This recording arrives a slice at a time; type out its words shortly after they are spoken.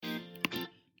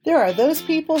There are those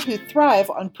people who thrive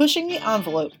on pushing the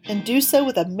envelope and do so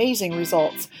with amazing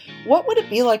results. What would it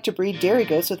be like to breed dairy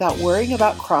goats without worrying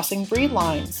about crossing breed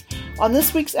lines? On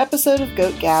this week's episode of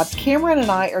Goat Gab, Cameron and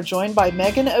I are joined by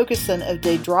Megan Okeson of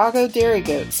De Drago Dairy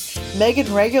Goats.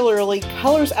 Megan regularly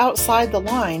colors outside the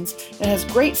lines and has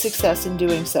great success in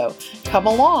doing so. Come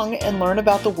along and learn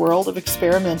about the world of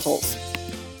experimentals.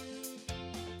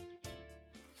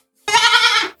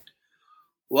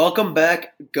 Welcome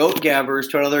back, Goat Gabbers,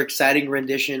 to another exciting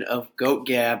rendition of Goat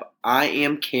Gab. I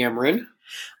am Cameron.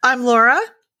 I'm Laura.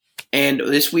 And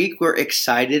this week we're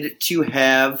excited to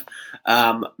have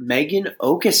Megan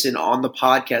Okeson on the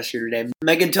podcast here today.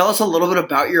 Megan, tell us a little bit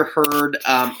about your herd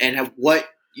and what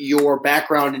your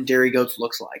background in dairy goats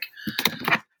looks like.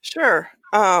 Sure.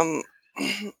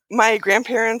 My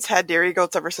grandparents had dairy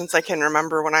goats ever since I can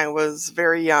remember when I was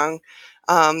very young.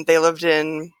 They lived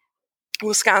in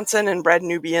Wisconsin and bred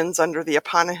Nubians under the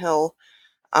Apana Hill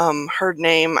herd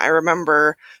name. I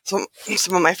remember some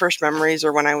of my first memories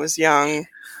are when I was young,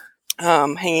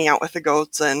 hanging out with the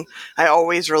goats, and I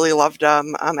always really loved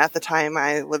them. At the time,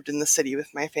 I lived in the city with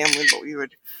my family, but we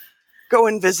would go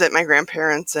and visit my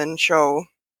grandparents and show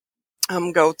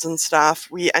goats and stuff.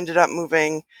 We ended up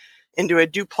moving into a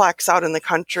duplex out in the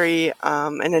country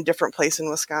in a different place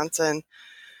in Wisconsin.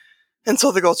 And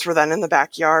so the goats were then in the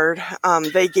backyard.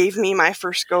 They gave me my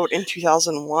first goat in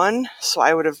 2001, so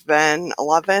I would have been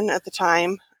 11 at the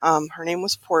time. Her name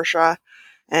was Portia,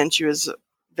 and she was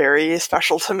very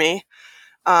special to me.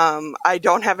 I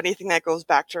don't have anything that goes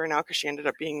back to her now because she ended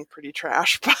up being pretty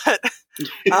trash, but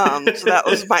so that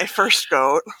was my first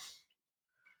goat.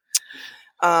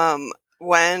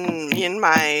 When me and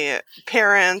my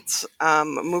parents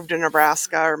moved to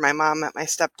Nebraska, or my mom met my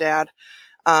stepdad,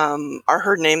 our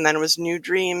herd name then was New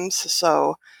Dreams,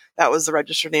 so that was the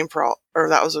registered name for all, or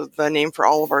that was the name for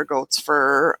all of our goats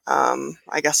for,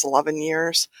 I guess, 11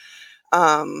 years.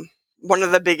 One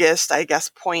of the biggest, I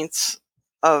guess, points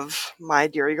of my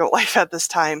dairy goat life at this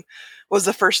time was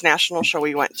the first national show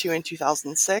we went to in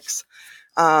 2006.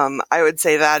 I would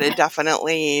say that it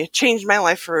definitely changed my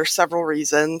life for several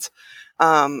reasons,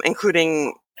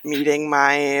 including meeting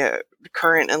my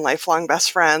current and lifelong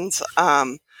best friends,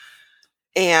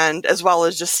 and as well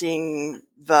as just seeing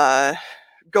the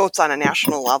goats on a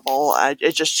national level.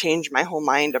 It just changed my whole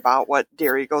mind about what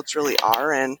dairy goats really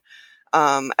are. And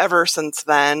ever since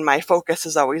then, my focus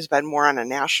has always been more on a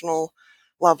national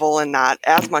level and not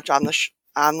as much on the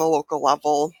local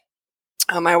level.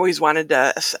 I always wanted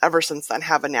to, ever since then,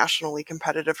 have a nationally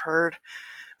competitive herd.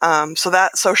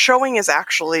 So showing is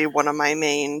actually one of my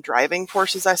main driving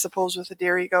forces, I suppose, with the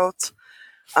dairy goats.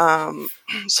 So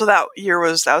that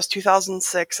was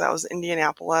 2006. That was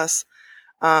Indianapolis.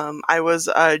 I was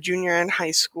a junior in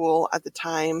high school at the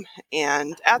time.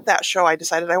 And at that show, I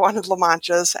decided I wanted La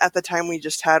Manchas. At the time, we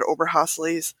just had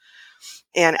Oberhaslis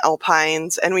and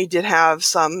Alpines, and we did have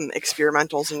some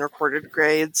experimentals and recorded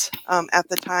grades, at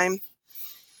the time.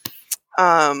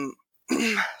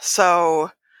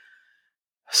 So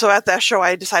at that show,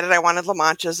 I decided I wanted La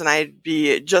Manchas, and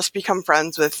I'd just become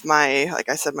friends with my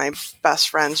best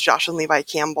friends, Josh and Levi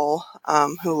Campbell,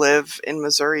 who live in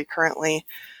Missouri currently.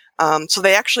 So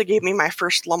they actually gave me my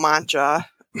first La Mancha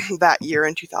that year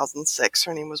in 2006.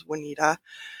 Her name was Juanita.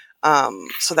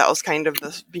 So that was kind of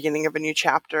the beginning of a new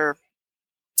chapter.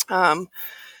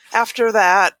 After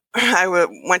that, I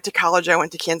went to college. I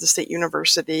went to Kansas State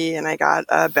University, and I got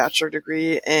a bachelor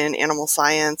degree in animal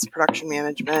science, production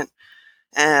management,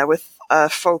 with a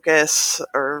focus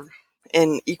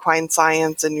in equine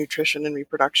science and nutrition and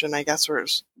reproduction, I guess, were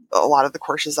a lot of the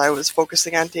courses I was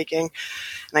focusing on taking.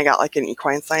 And I got like an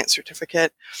equine science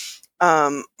certificate.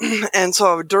 And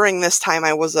so during this time,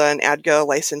 I was an ADGA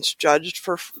licensed judge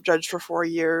for 4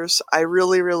 years. I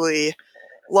really, really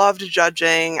loved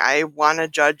judging. I want to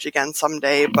judge again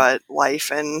someday, but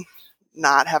life and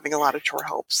not having a lot of chore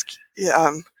help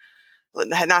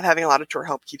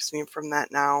keeps me from that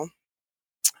now.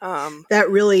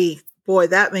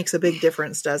 That makes a big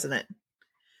difference, doesn't it?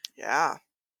 Yeah.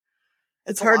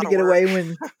 It's hard to get away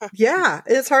when,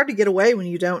 it's hard to get away when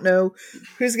you don't know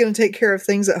who's going to take care of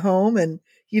things at home, and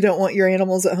you don't want your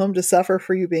animals at home to suffer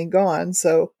for you being gone.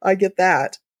 So I get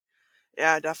that.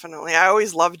 Yeah, definitely. I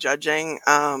always love judging,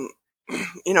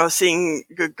 seeing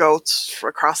good goats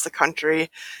across the country.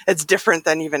 It's different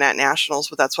than even at nationals,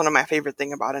 but that's one of my favorite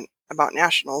things about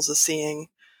nationals is seeing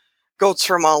goats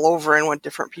from all over and what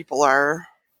different people are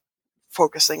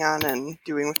focusing on and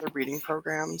doing with their breeding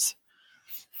programs.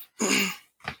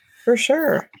 For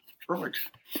sure. Perfect.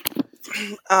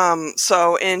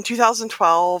 So in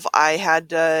 2012, I had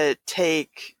to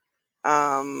take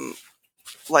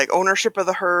like ownership of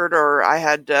the herd, or I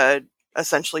had to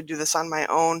essentially do this on my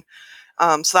own.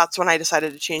 So that's when I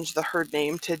decided to change the herd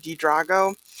name to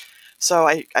DiDrago. So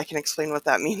I can explain what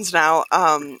that means now.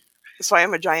 So I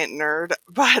am a giant nerd,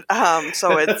 but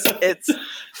so it's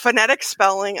phonetic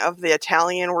spelling of the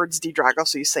Italian words DiDrago.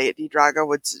 So you say it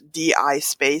DiDrago, it's D-I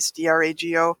space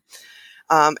D-R-A-G-O.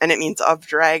 And it means of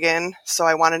dragon. So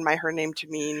I wanted my herd name to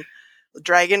mean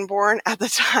Dragonborn. At the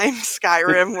time,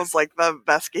 Skyrim was like the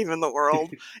best game in the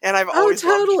world. And I've always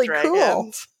loved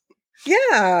dragons. Cool.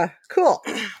 Yeah, cool.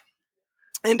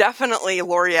 And definitely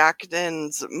Lori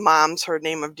Acton's mom's herd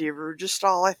name of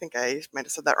Rugistal. I think I might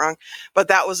have said that wrong, but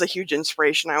that was a huge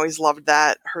inspiration. I always loved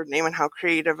that herd name and how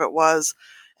creative it was,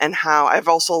 and how I've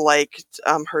also liked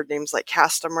herd names like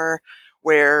Castamer,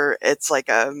 where it's like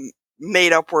a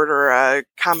made up word or a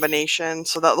combination.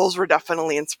 So that those were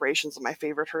definitely inspirations of my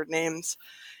favorite herd names.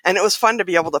 And it was fun to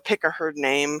be able to pick a herd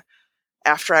name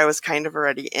after I was kind of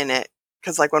already in it.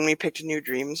 Because like when we picked New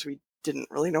Dreams, we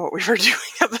didn't really know what we were doing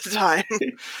at the time.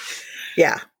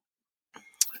 Yeah.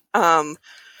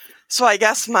 So I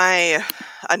guess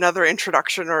another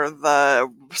introduction or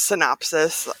the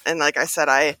synopsis, and like I said,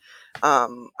 I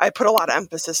put a lot of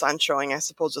emphasis on showing, I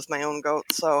suppose, with my own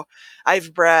goats. So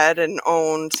I've bred and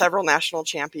owned several national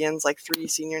champions, like 3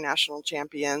 senior national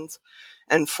champions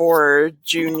and 4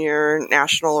 junior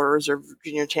national or reserve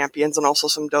junior champions, and also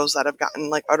some does that have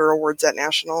gotten like udder awards at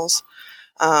nationals.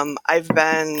 I've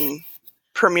been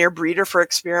premier breeder for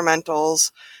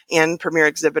experimentals and premier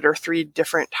exhibitor 3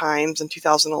 different times in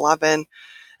 2011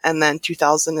 and then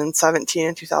 2017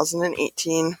 and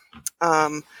 2018.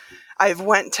 I've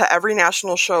went to every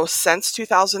national show since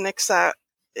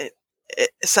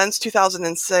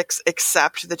 2006,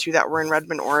 except the 2 that were in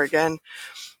Redmond, Oregon.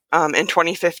 In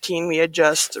 2015, we had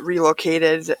just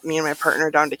relocated, me and my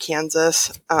partner, down to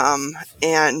Kansas.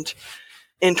 And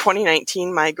in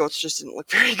 2019, my goats just didn't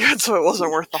look very good, so it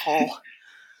wasn't worth the haul.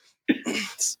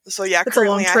 So yeah, it's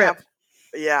currently a long trip.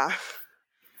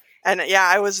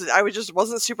 I just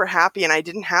wasn't super happy, and I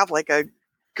didn't have like a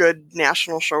good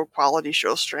national show quality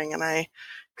show string, and I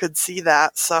could see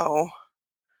that. So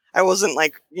I wasn't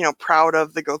like, proud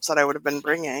of the goats that I would have been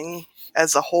bringing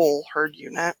as a whole herd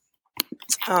unit.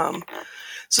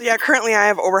 So yeah, currently I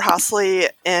have Oberhasli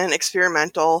and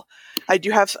experimental. I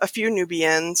do have a few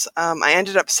Nubians. I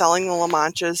ended up selling the La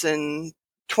Manchas in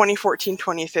 2014,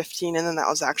 2015, and then that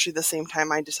was actually the same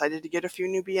time I decided to get a few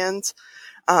Nubians.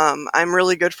 I'm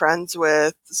really good friends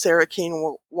with Sarah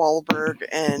Kane Wahlberg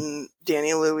and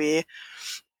Danny Louie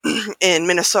in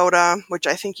Minnesota, which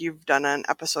I think you've done an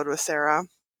episode with Sarah.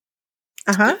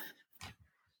 Uh-huh.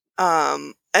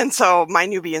 And so my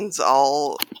Nubians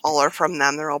all are from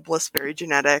them. They're all Blissberry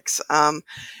genetics.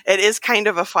 It is kind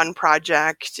of a fun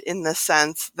project in the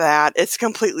sense that it's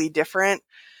completely different.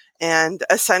 And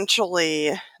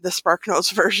essentially the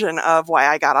Sparknose version of why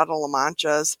I got out of La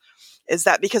Manchas is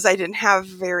that because I didn't have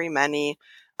very many,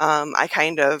 I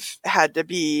kind of had to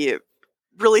be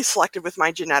really selective with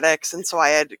my genetics. And so I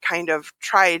had kind of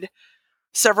tried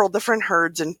several different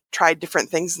herds and tried different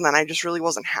things. And then I just really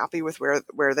wasn't happy with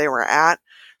where they were at.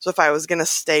 So if I was going to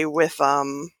stay with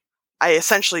I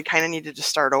essentially kind of needed to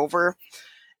start over.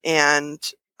 And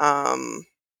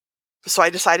so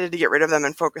I decided to get rid of them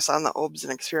and focus on the OBS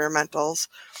and experimentals.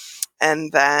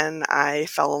 And then I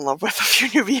fell in love with a few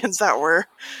Nubians that were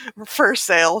for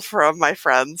sale from my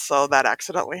friends. So that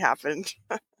accidentally happened.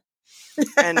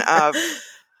 And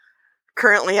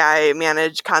currently I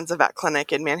manage Kanza Vet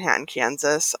Clinic in Manhattan,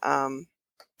 Kansas. The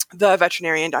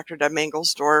veterinarian, Dr. Deb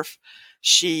Mangelsdorf,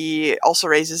 she also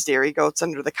raises dairy goats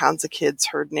under the Kanza Kids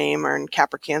herd name, and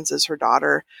Capra Kanza is her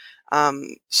daughter.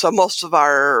 So most of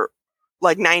our,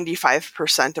 like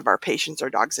 95% of our patients are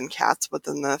dogs and cats, but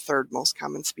then the third most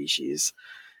common species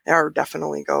are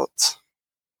definitely goats.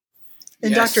 And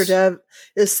yes. Dr. Deb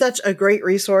is such a great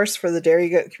resource for the dairy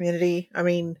goat community. I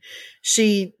mean,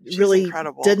 she's really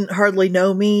incredible. Didn't hardly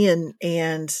know me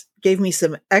and gave me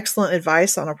some excellent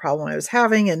advice on a problem I was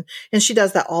having. And she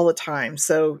does that all the time.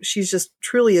 So she's just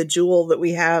truly a jewel that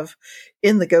we have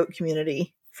in the goat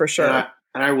community for sure.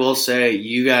 And I will say,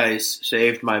 you guys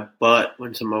saved my butt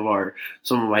when some of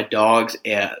my dogs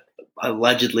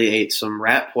allegedly ate some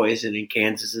rat poison in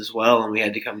Kansas as well, and we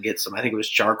had to come get some. I think it was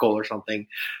charcoal or something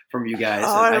from you guys.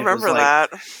 Oh, I remember that.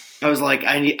 I was like,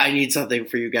 I need something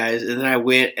for you guys, and then I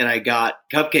went and I got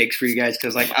cupcakes for you guys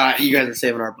because you guys are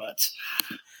saving our butts.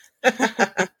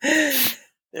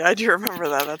 Yeah, I do remember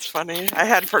that. That's funny. I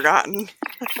had forgotten.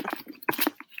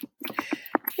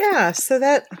 Yeah, so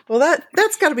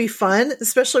that's got to be fun,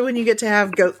 especially when you get to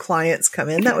have goat clients come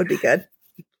in. That would be good.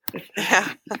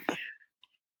 Yeah.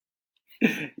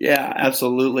 Yeah,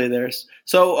 absolutely.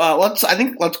 So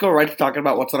let's go right to talking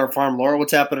about what's on our farm. Laura,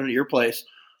 what's happening at your place?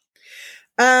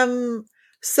 I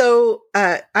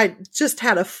just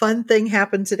had a fun thing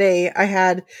happen today. I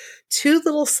had two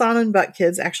little Sonnenbuck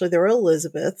kids. Actually, they were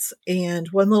Elizabeths, and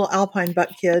one little Alpine buck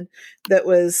kid that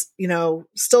was,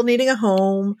 still needing a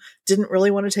home, didn't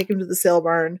really want to take him to the sale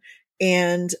barn.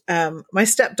 And my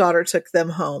stepdaughter took them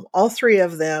home, all three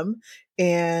of them,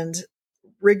 and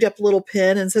rigged up a little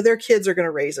pen. And so their kids are going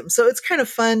to raise them. So it's kind of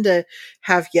fun to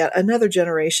have yet another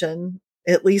generation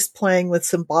at least playing with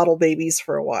some bottle babies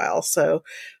for a while. So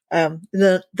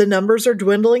the numbers are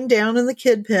dwindling down in the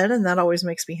kid pen, and that always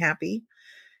makes me happy.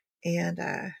 And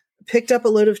picked up a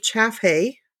load of chaff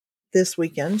hay this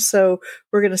weekend. So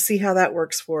we're going to see how that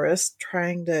works for us,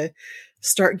 trying to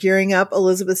start gearing up.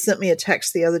 Elizabeth sent me a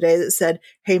text the other day that said,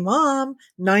 "Hey mom,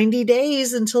 90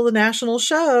 days until the national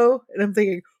show." And I'm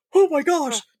thinking, oh my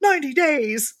gosh, 90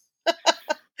 days.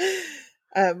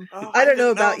 I don't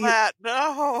know about you.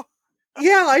 No.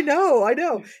 Yeah, I know.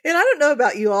 And I don't know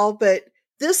about you all, but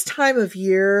this time of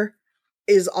year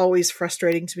is always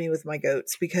frustrating to me with my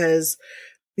goats because,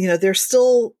 they're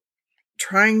still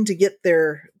trying to get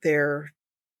their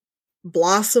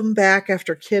blossom back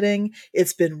after kidding.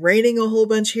 It's been raining a whole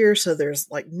bunch here, so there's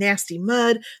like nasty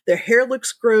mud. Their hair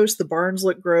looks gross. The barns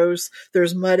look gross.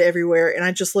 There's mud everywhere. And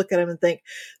I just look at them and think,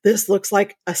 this looks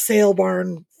like a sale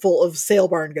barn full of sale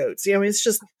barn goats. It's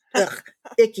just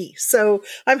icky. So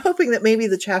I'm hoping that maybe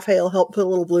the chaff hay will help put a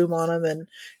little bloom on them,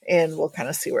 and we'll kind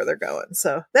of see where they're going.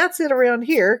 So that's it around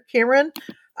here. Cameron,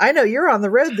 I know you're on the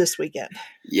road this weekend.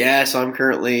 Yeah, so I'm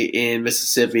currently in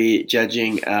Mississippi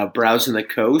judging Browsing the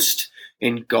Coast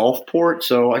in Gulfport.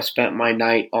 So I spent my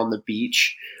night on the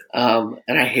beach. And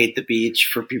I hate the beach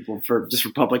for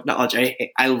public knowledge.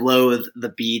 I loathe the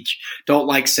beach. Don't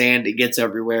like sand. It gets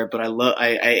everywhere, but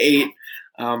I ate.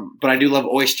 But I do love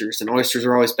oysters, and oysters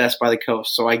are always best by the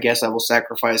coast. So I guess I will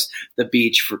sacrifice the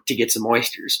beach to get some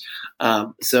oysters.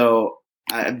 So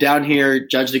I'm down here,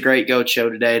 judge the Great Goat Show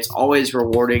today. It's always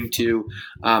rewarding to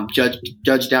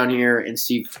judge down here and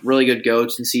see really good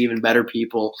goats and see even better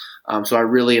people. So I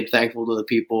really am thankful to the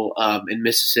people in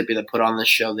Mississippi that put on this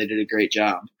show. They did a great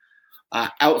job.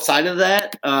 Outside of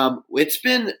that, it's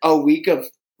been a week of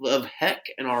heck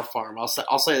in our farm. I'll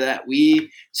say that.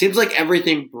 Seems like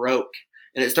everything broke.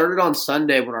 And it started on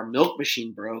Sunday when our milk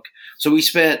machine broke. So we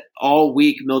spent all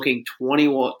week milking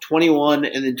 21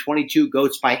 and then 22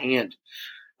 goats by hand.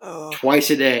 Twice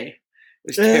a day. It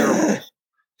was terrible.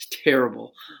 It's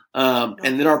terrible. And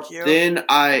then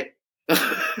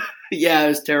yeah, it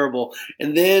was terrible.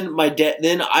 And then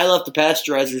then I left the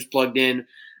pasteurizers plugged in,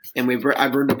 and I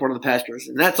burned up one of the pasteurizers,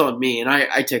 and that's on me, and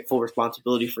I take full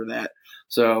responsibility for that.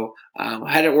 So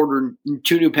I had to order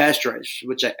 2 new pasteurizers,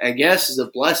 which I guess is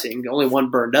a blessing. Only one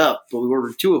burned up, but we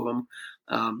ordered 2 of them.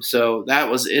 So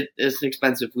that was it. It's an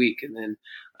expensive week, and then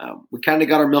we kind of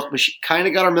got our milk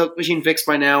machine fixed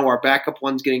by now. Our backup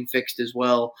one's getting fixed as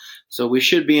well, so we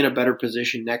should be in a better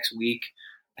position next week,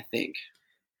 I think.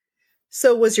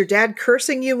 So was your dad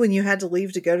cursing you when you had to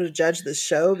leave to go to judge this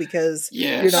show because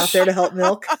you're not there to help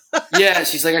milk? Yeah,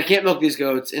 she's like, I can't milk these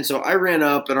goats. And so I ran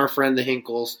up, and our friend the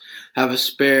Hinkles have a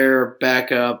spare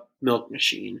backup milk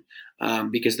machine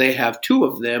because they have 2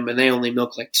 of them, and they only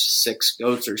milk like 6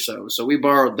 goats or so. So we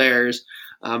borrowed theirs.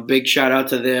 Big shout out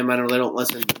to them. I know they don't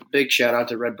listen. Big shout out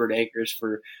to Redbird Acres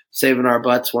for saving our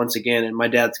butts once again. And my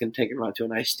dad's going to take them out to a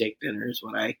nice steak dinner is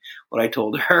what I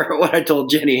told her, what I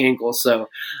told Jenny Hinkle. So,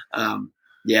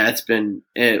 yeah, it's been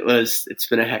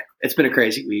a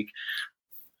crazy week.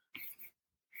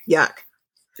 Yuck.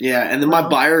 Yeah. And then my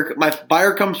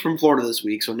buyer comes from Florida this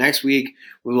week. So next week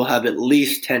we will have at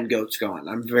least 10 goats going.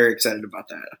 I'm very excited about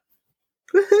that.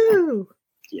 Woohoo.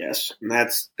 Yes, and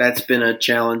that's been a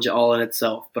challenge all in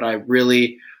itself. But I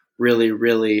really, really,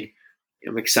 really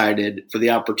am excited for the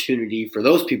opportunity for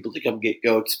those people to come get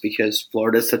goats because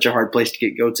Florida is such a hard place to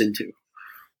get goats into.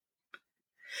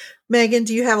 Megan,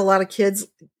 do you have a lot of kids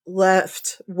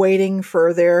left waiting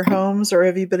for their homes, or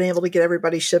have you been able to get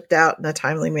everybody shipped out in a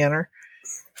timely manner?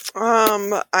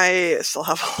 I still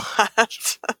have a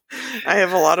lot. I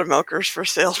have a lot of milkers for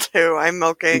sale too. I'm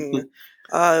milking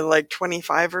like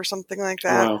 25 or something like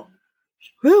that. Wow.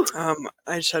 Whew.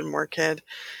 I just had more kid.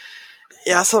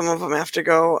 Yeah, some of them have to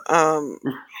go.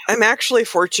 I'm actually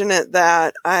fortunate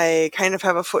that I kind of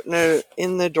have a foot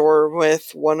in the door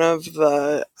with one of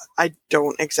the, I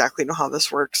don't exactly know how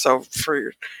this works, so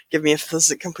forgive me if this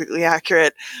isn't completely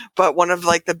accurate, but one of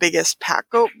like the biggest pack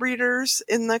goat breeders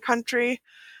in the country.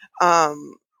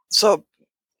 So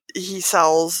he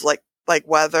sells like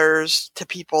wethers to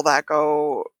people that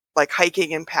go like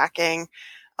hiking and packing.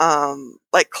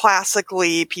 Like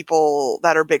classically people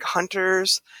that are big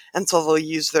hunters, and so they'll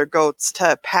use their goats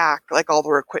to pack like all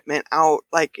their equipment out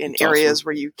like in That's areas awesome.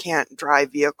 where you can't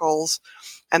drive vehicles,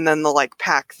 and then they'll like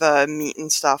pack the meat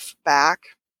and stuff back.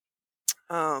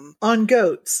 On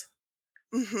goats.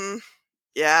 Mm-hmm.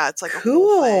 Yeah, it's like a whole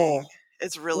Cool. thing.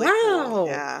 It's really cool. Wow.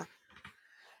 Yeah.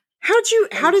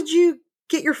 How did you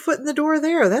get your foot in the door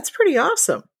there? That's pretty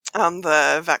awesome.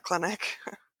 The vet clinic.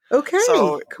 Okay,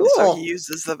 So cool. he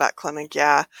uses the vet clinic,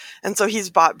 yeah. And so he's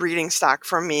bought breeding stock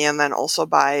from me, and then also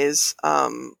buys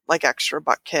like extra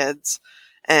buck kids.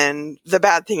 And the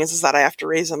bad thing is that I have to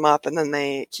raise them up, and then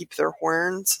they keep their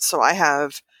horns. So I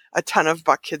have a ton of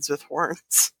buck kids with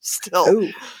horns still.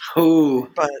 Oh,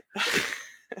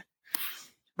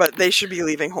 But they should be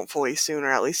leaving hopefully soon,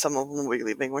 or at least some of them will be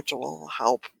leaving, which will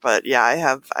help. But yeah,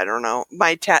 I don't know.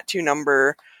 My tattoo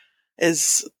number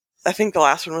is, I think the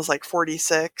last one was like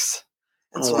 46.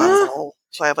 And so that's all.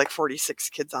 So I have like 46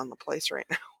 kids on the place right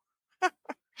now.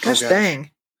 Gosh dang.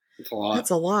 That's a lot.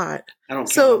 That's a lot. I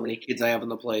don't care how many kids I have in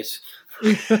the place.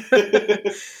 Yeah,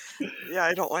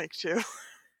 I don't like to.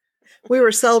 We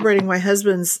were celebrating my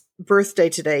husband's birthday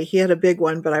today. He had a big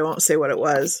one, but I won't say what it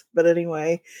was. But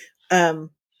anyway,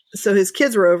 so his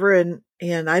kids were over, and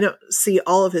I don't see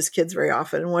all of his kids very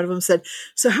often. And one of them said,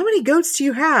 "So how many goats do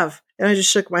you have?" And I just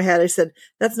shook my head. I said,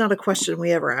 "That's not a question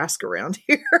we ever ask around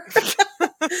here.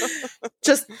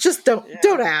 just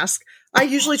don't ask." I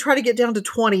usually try to get down to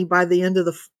 20 by the end of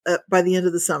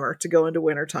the summer to go into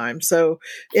wintertime. So,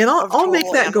 and I'll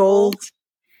make that goal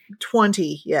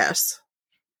 20. Yes.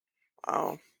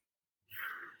 Oh.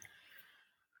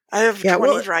 I have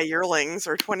 20 dry yearlings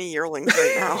or 20 yearlings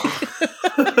right now.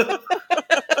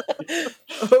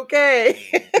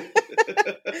 Okay.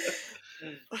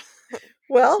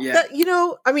 Well, I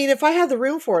mean, if I had the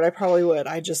room for it, I probably would.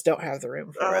 I just don't have the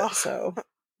room for it. So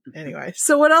anyway,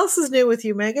 so what else is new with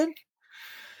you, Megan?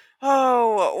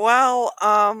 Oh, well,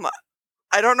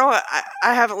 I don't know.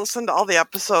 I haven't listened to all the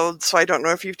episodes, so I don't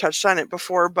know if you've touched on it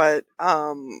before, but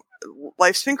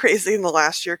life's been crazy in the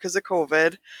last year because of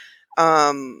COVID.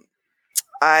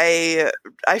 I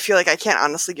feel like I can't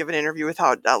honestly give an interview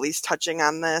without at least touching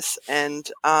on this. And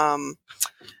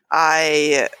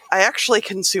I actually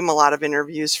consume a lot of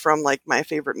interviews from like my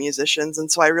favorite musicians,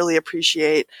 and so I really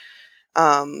appreciate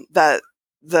that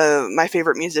my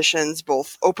favorite musicians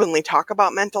both openly talk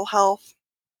about mental health.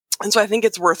 And so I think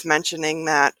it's worth mentioning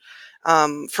that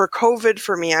for COVID,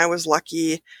 for me, I was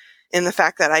lucky in the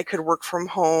fact that I could work from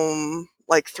home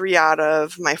like 3 out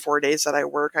of my 4 days that I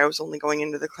work. I was only going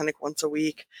into the clinic once a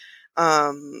week.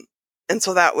 And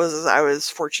so I was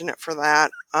fortunate for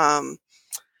that.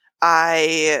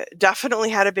 I definitely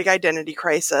had a big identity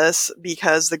crisis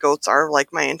because the goats are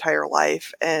like my entire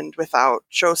life. And without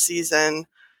show season,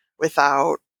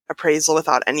 without appraisal,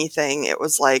 without anything, it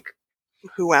was like,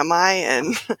 who am I?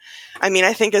 And I mean,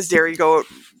 I think as dairy goat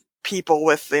people,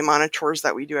 with the amount of chores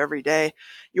that we do every day,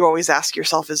 you always ask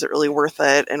yourself, is it really worth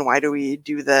it? And why do we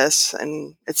do this?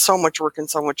 And it's so much work and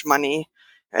so much money,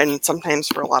 and sometimes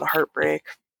for a lot of heartbreak.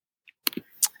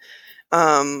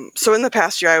 So in the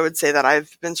past year, I would say that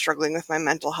I've been struggling with my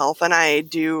mental health, and I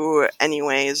do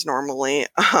anyways normally.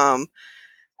 The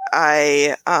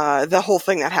whole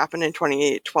thing that happened in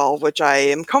 2012, which I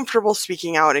am comfortable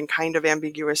speaking out in kind of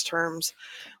ambiguous terms,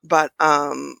 but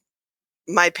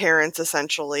my parents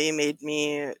essentially made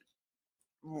me,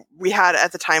 we had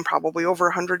at the time probably over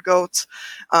 100 goats,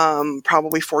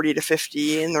 probably 40 to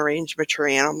 50 in the range of mature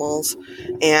animals.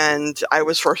 And I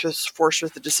was forced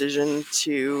with the decision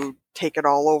to take it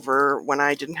all over when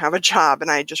I didn't have a job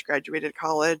and I just graduated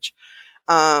college.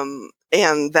 And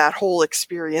that whole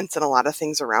experience and a lot of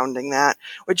things surrounding that,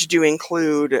 which do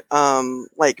include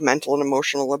like mental and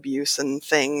emotional abuse and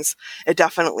things, it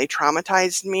definitely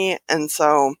traumatized me. And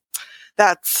so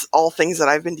that's all things that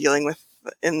I've been dealing with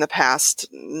in the past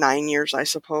 9 years, I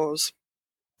suppose.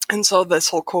 And so this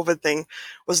whole COVID thing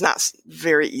was not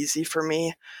very easy for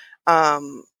me.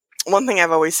 One thing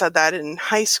I've always said that in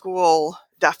high school,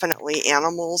 definitely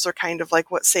animals are kind of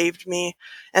like what saved me,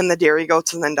 and the dairy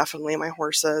goats, and then definitely my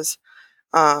horses.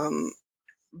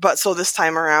 But so this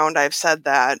time around, I've said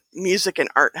that music and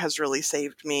art has really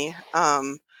saved me.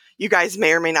 You guys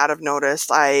may or may not have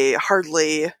noticed, I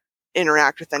hardly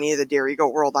interact with any of the dairy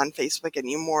goat world on Facebook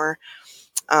anymore.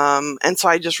 And so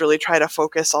I just really try to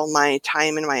focus all my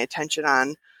time and my attention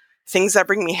on things that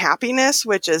bring me happiness,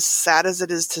 which, as sad as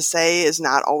it is to say, is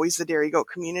not always the dairy goat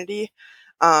community.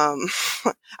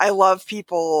 I love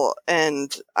people,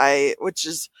 and which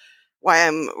is why I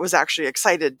was actually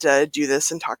excited to do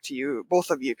this and talk to you, both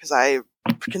of you, because I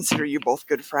consider you both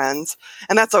good friends.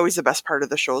 And that's always the best part of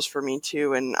the shows for me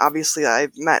too. And obviously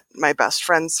I've met my best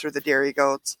friends through the Dairy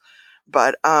Goats,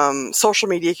 but social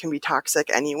media can be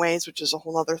toxic anyways, which is a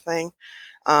whole other thing.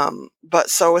 But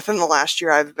so within the last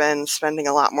year, I've been spending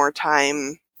a lot more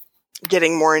time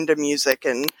getting more into music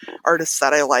and artists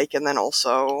that I like. And then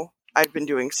also I've been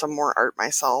doing some more art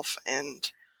myself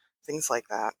and things like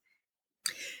that.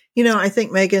 I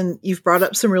think, Megan, you've brought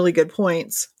up some really good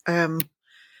points. I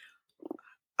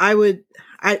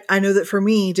know that for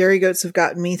me, Dairy Goats have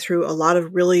gotten me through a lot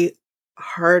of really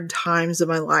hard times in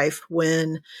my life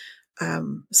when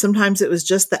sometimes it was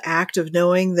just the act of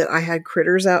knowing that I had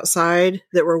critters outside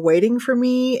that were waiting for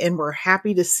me and were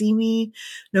happy to see me,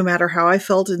 no matter how I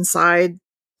felt inside,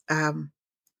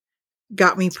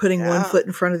 got me putting one foot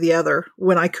in front of the other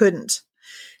when I couldn't.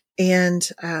 And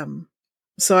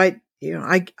so I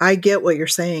get what you're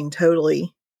saying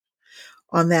totally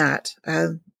on that.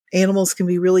 Animals can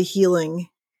be really healing,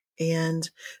 and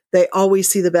they always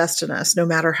see the best in us, no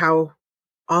matter how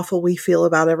awful we feel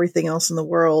about everything else in the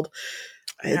world.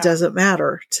 Yeah. It doesn't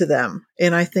matter to them.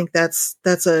 And I think that's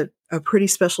a pretty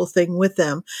special thing with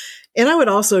them. And I would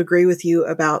also agree with you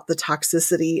about the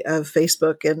toxicity of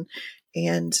Facebook.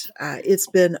 And it's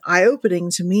been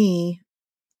eye-opening to me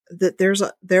that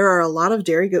there are a lot of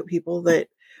Dairy Goat people that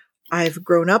I've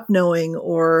grown up knowing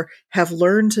or have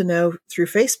learned to know through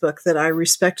Facebook that I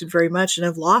respected very much, and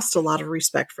have lost a lot of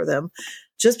respect for them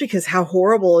just because how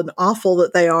horrible and awful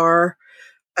that they are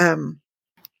on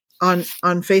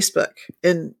Facebook.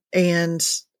 And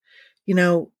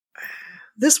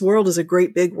this world is a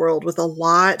great big world with a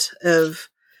lot of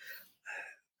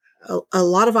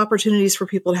opportunities for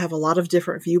people to have a lot of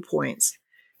different viewpoints.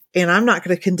 And I'm not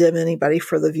going to condemn anybody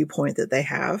for the viewpoint that they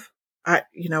have.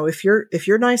 If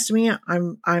you're nice to me,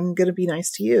 I'm going to be nice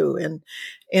to you. And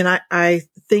I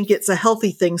think it's a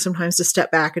healthy thing sometimes to step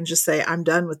back and just say, I'm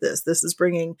done with this. This is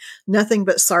bringing nothing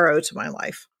but sorrow to my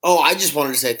life. Oh, I just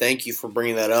wanted to say thank you for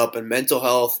bringing that up. And mental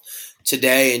health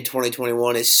today in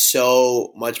 2021 is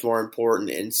so much more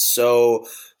important and so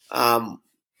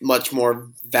much more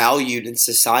valued in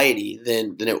society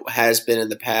than it has been in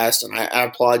the past. And I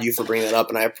applaud you for bringing that up,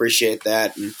 and I appreciate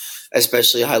that, and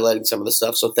especially highlighting some of the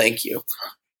stuff. So thank you.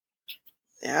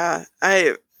 Yeah,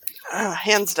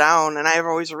 hands down. And I've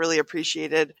always really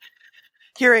appreciated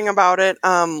hearing about it.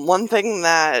 One thing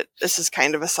that, this is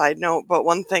kind of a side note, but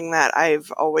one thing that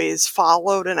I've always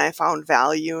followed and I found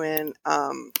value in,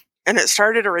 and it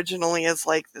started originally as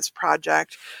like this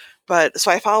project, but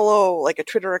so I follow like a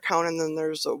Twitter account, and then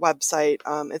there's a website.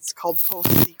 It's called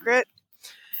Post Secret.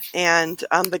 And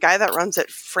the guy that runs it,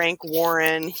 Frank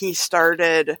Warren, he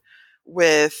started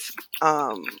with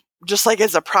just like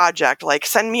as a project, like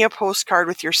send me a postcard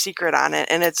with your secret on it.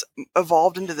 And it's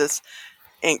evolved into this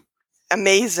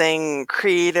amazing,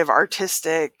 creative,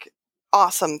 artistic,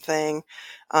 awesome thing.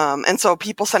 And so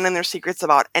people send in their secrets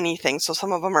about anything. So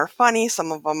some of them are funny,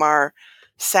 some of them are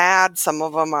sad, some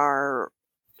of them are,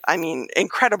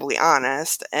 incredibly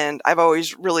honest. And I've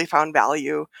always really found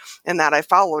value in that. I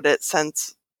followed it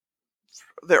since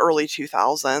the early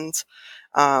 2000s.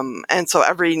 And so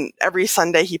every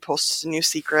Sunday he posts new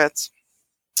secrets.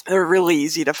 They're really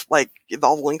easy to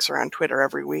all the links are on Twitter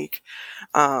every week.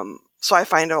 So I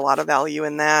find a lot of value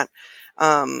in that.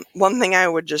 One thing I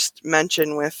would just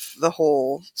mention with the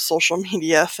whole social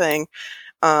media thing,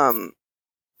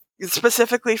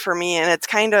 specifically for me, and it's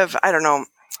kind of, I don't know,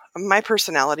 my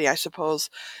personality, I suppose,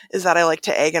 is that I like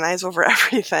to agonize over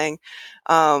everything.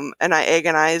 And I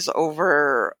agonize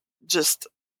over just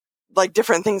like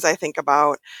different things I think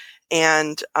about.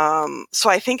 And so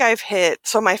I think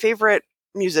so my favorite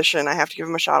musician, I have to give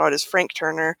him a shout out, is Frank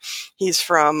Turner. He's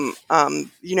from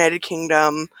United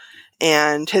Kingdom,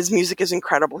 and his music is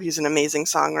incredible. He's an amazing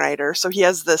songwriter. So he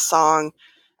has this song,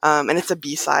 and it's a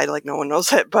B-side, like no one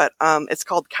knows it, but it's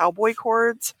called Cowboy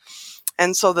Chords.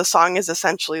 And so the song is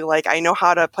essentially like, I know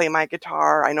how to play my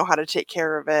guitar. I know how to take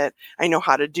care of it. I know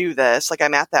how to do this. Like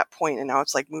I'm at that point, and now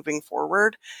it's like moving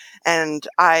forward. And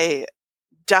I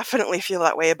definitely feel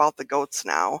that way about the goats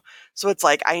now. So it's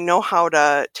like, I know how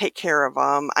to take care of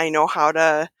them. I know how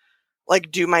to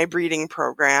like do my breeding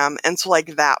program. And so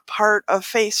like that part of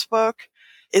Facebook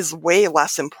is way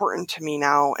less important to me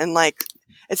now. And like,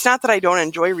 it's not that I don't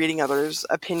enjoy reading others'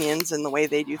 opinions and the way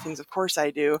they do things. Of course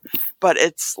I do, but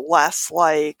it's less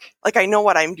like I know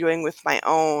what I'm doing with my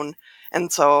own.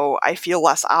 And so I feel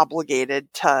less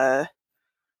obligated to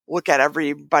look at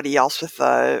everybody else with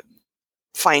a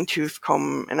fine-tooth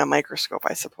comb and a microscope,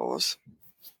 I suppose.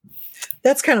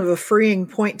 That's kind of a freeing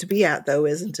point to be at, though,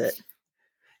 isn't it?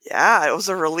 Yeah, it was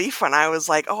a relief when I was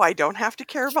like, oh, I don't have to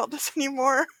care about this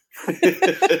anymore.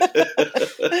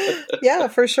 Yeah,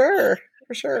 for sure.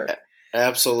 For sure.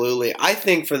 Absolutely. I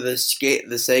think for the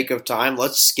sake of time,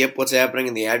 let's skip what's happening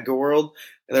in the ADGA world.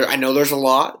 I know there's a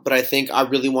lot, but I think I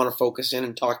really want to focus in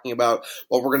and talking about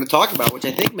what we're going to talk about, which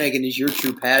I think, Megan, is your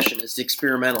true passion, is the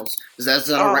experimentals. Does that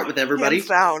sound all right with everybody? Hands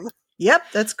down. Yep,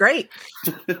 that's great.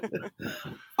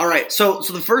 All right. So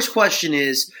the first question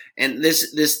is, and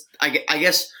this I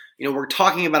guess, we're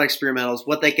talking about experimentals,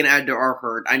 what they can add to our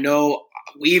herd. I know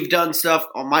we've done stuff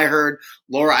on my herd.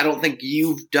 Laura, I don't think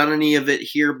you've done any of it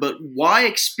here, but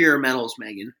why experimentals,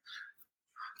 Megan?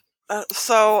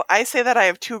 So I say that I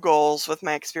have two goals with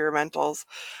my experimentals.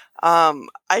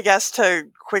 I guess to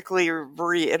quickly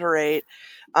reiterate,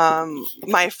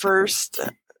 my first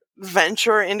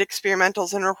venture into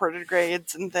experimentals and reported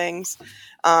grades and things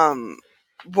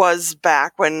was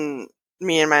back when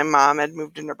me and my mom had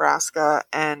moved to Nebraska,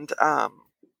 and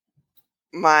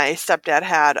my stepdad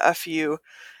had a few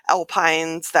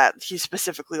alpines that he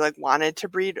specifically wanted to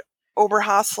breed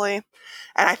Oberhasli.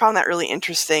 And I found that really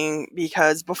interesting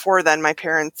because before then my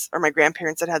parents or my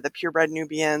grandparents had the purebred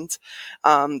Nubians.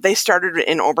 They started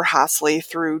in Oberhasli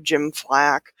through Jim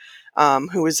Flack,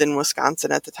 who was in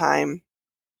Wisconsin at the time.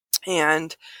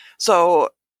 And so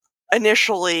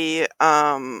initially,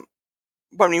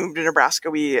 when we moved to Nebraska,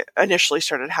 we initially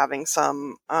started having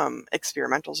some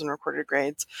experimentals and recorded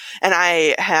grades. And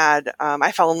I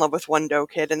fell in love with one doe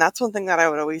kid. And that's one thing that I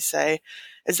would always say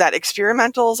is that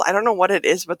experimentals, I don't know what it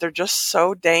is, but they're just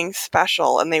so dang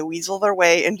special. And they weasel their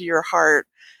way into your heart.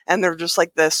 And they're just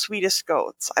like the sweetest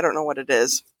goats. I don't know what it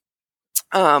is.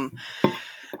 But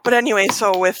anyway,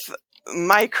 so with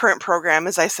my current program,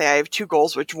 as I say, I have two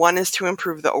goals, which one is to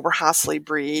improve the Oberhasli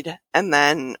breed. And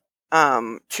then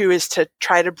two is to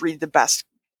try to breed the best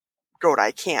goat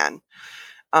I can.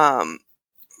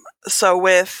 So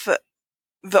with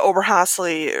the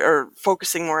Oberhasli, or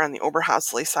focusing more on the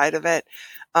Oberhasli side of it,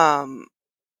 I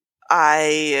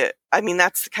mean,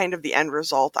 that's kind of the end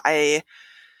result.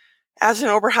 As an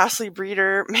Oberhasli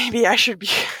breeder, maybe I should be,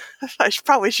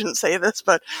 probably shouldn't say this,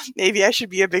 but maybe I should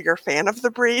be a bigger fan of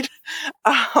the breed.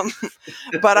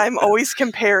 But I'm always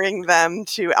comparing them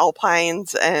to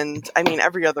Alpines and,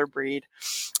 every other breed.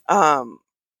 And,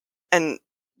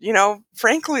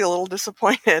 frankly, a little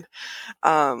disappointed.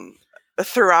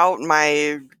 Throughout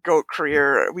my goat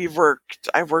career,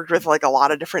 I've worked with a lot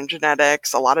of different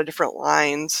genetics, a lot of different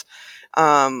lines.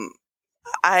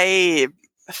 I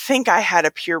think I had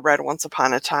a purebred once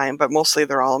upon a time, but mostly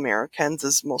they're all Americans,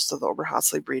 as most of the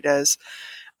Oberhasli breed is.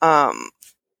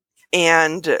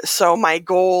 And so my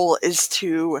goal is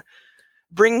to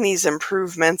bring these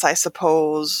improvements, I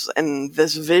suppose, and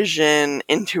this vision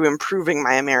into improving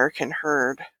my American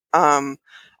herd. All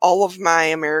of my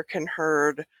American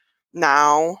herd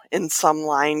now in some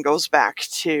line goes back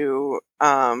to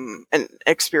an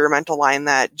experimental line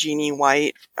that Jeannie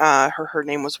White, her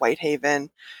name was Whitehaven.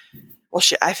 Well,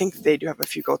 I think they do have a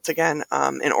few goats again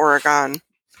in Oregon.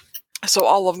 So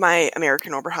all of my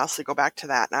American Oberhasli go back to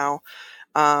that now.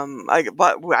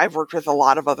 But I've worked with a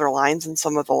lot of other lines, and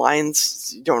some of the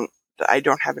lines I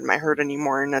don't have in my herd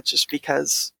anymore, and that's just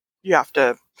because you have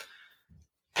to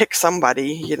pick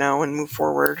somebody, and move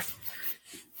forward.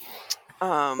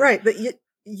 Right, but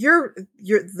you're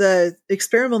the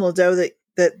experimental doe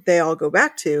that they all go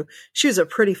back to. She was a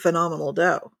pretty phenomenal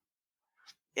doe.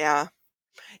 Yeah.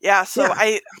 So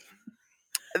yeah.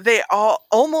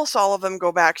 Almost all of them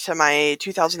go back to my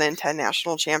 2010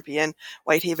 national champion,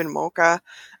 Whitehaven Mocha.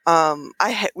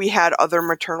 We had other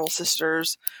maternal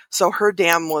sisters. So her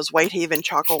dam was Whitehaven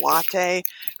Chocolate,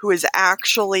 who is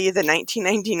actually the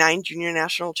 1999 junior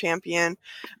national champion.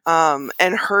 And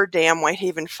her dam,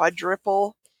 Whitehaven Fudge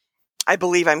Ripple, I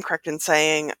believe I'm correct in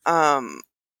saying,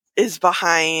 is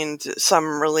behind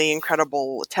some really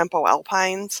incredible tempo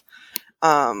alpines.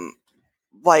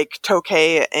 Like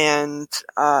Tokay and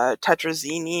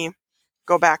Tetrazzini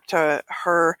go back to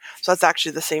her. So that's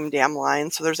actually the same dam line.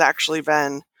 So there's actually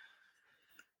been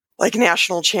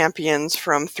national champions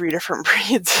from 3 different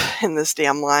breeds in this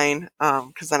dam line,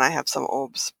 because then I have some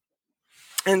Obes.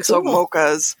 And cool. So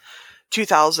Mocha's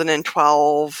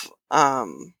 2012,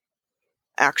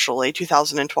 actually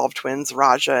 2012 twins,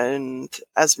 Raja and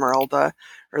Esmeralda,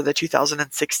 or the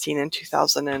 2016 and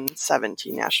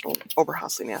 2017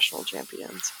 Oberhasli national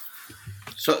champions.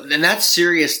 So, and that's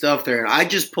serious stuff there. And I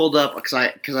just pulled up because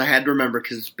I had to remember,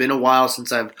 because it's been a while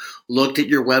since I've looked at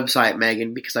your website,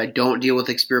 Megan, because I don't deal with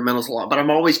experimentals a lot, but I'm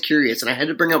always curious. And I had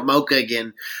to bring up Mocha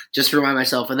again just to remind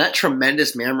myself, and that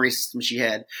tremendous memory system she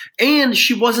had. And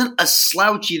she wasn't a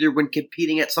slouch either when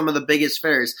competing at some of the biggest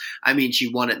fairs. I mean, she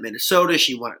won at Minnesota,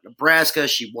 she won at Nebraska,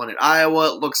 she won at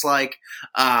Iowa, it looks like.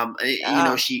 You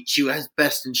know, she was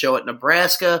best in show at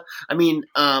Nebraska. I mean,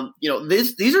 you know,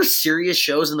 these are serious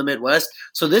shows in the Midwest.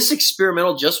 So this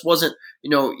experimental just wasn't, you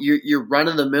know, your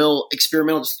run-of-the-mill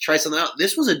experimental just to try something out.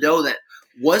 This was a doe that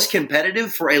was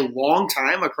competitive for a long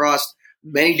time across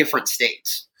many different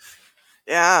states.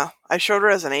 Yeah, I showed her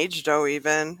as an age doe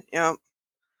even. Yep.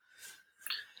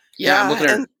 Yeah, I'm looking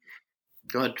at her.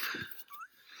 Go ahead.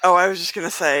 Oh, I was just going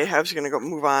to say, I was going to go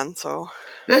move on, so.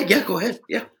 Yeah, go ahead.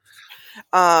 Yeah.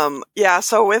 Yeah,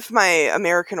 so with my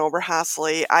American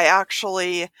Oberhasli, I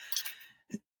actually...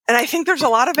 And I think there's a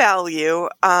lot of value.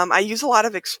 I use a lot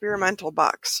of experimental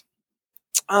bucks.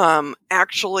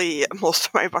 Actually, most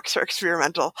of my bucks are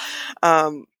experimental.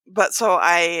 But so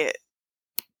I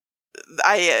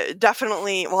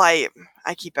definitely, well, I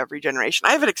keep every generation.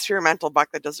 I have an experimental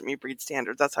buck that doesn't meet breed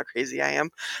standards. That's how crazy I am.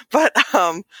 But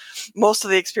most of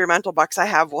the experimental bucks I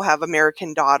have will have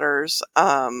American daughters.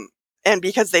 And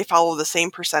because they follow the same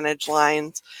percentage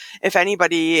lines, if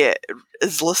anybody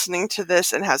is listening to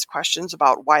this and has questions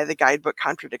about why the guidebook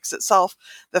contradicts itself,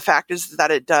 the fact is that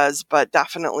it does. But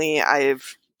definitely,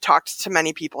 I've talked to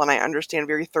many people and I understand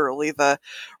very thoroughly the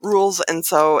rules. And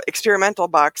so experimental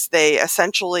bucks, they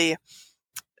essentially,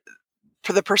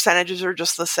 for the percentages are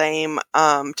just the same.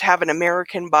 To have an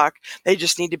American buck, they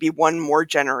just need to be one more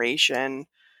generation.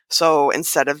 So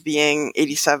instead of being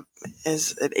 87,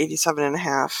 is it 87 and a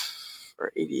half?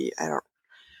 Or 80,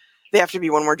 they have to be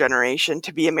one more generation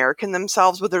to be American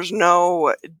themselves, but there's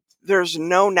no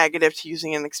negative to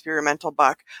using an experimental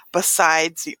buck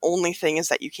besides the only thing is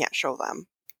that you can't show them.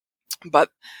 But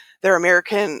they're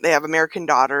American, they have American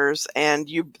daughters, and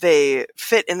they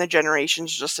fit in the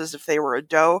generations just as if they were a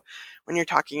doe when you're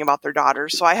talking about their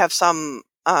daughters. So I have some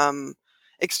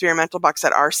experimental bucks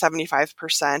that are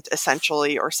 75%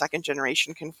 essentially or second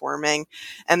generation conforming,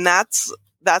 and that's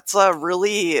a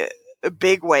really a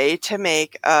big way to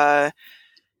make a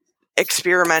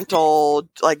experimental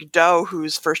like doe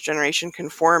who's first generation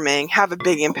conforming have a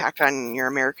big impact on your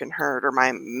American herd or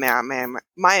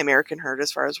my American herd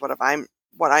as far as what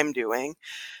I'm doing.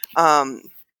 And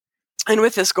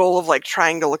with this goal of like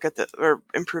trying to look at or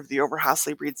improve the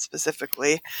Oberhasli breed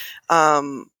specifically,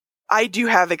 I do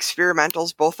have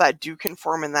experimentals both that do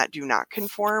conform and that do not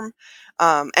conform.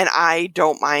 And I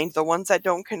don't mind the ones that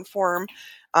don't conform.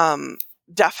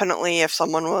 Definitely if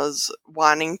someone was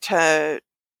wanting to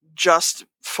just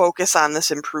focus on this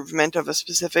improvement of a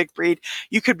specific breed,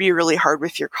 you could be really hard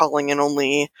with your culling and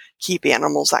only keep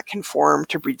animals that conform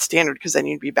to breed standard, because then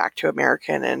you'd be back to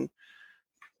American in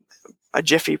a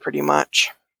jiffy pretty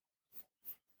much.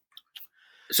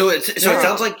 So it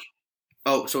sounds like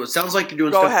you're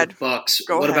doing stuff with bucks.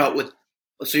 What about with?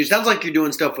 So it sounds like you're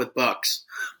doing stuff with bucks,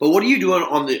 but what are you doing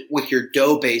with your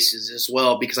doe bases as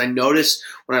well? Because I notice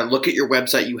when I look at your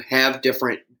website, you have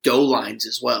different doe lines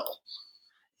as well.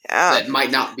 Yeah, that might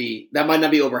not be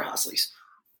Oberhaslis.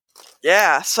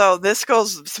 Yeah, so this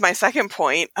goes to my second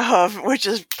point, which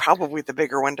is probably the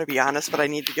bigger one, to be honest, but I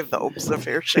need to give the Opes a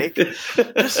fair shake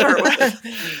to start with.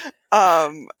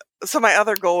 So my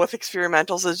other goal with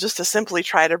experimentals is just to simply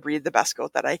try to breed the best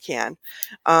goat that I can.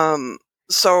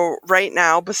 So right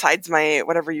now, besides my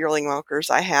whatever yearling milkers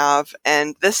I have,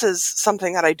 and this is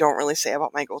something that I don't really say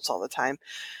about my goats all the time,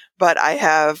 but I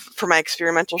have, for my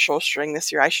experimental show string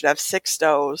this year, I should have 6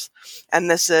 does. And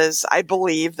this is, I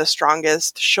believe, the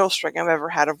strongest show string I've ever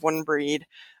had of one breed.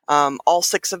 All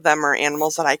 6 of them are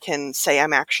animals that I can say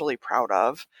I'm actually proud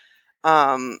of.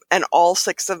 And all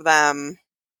 6 of them,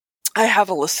 I have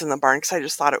a list in the barn because I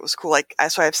just thought it was cool.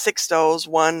 So I have 6 does,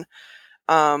 one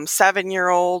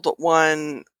 7-year-old,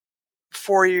 one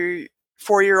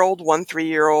 4-year-old, one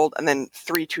 3-year-old, and then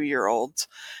 3 2-year-olds.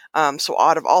 So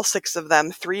out of all 6 of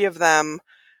them, 3 of them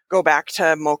go back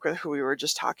to Mocha, who we were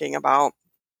just talking about.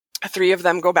 3 of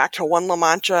them go back to one La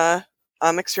Mancha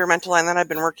experimental line that I've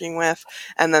been working with,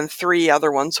 and then 3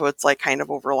 other ones, so it's like kind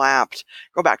of overlapped,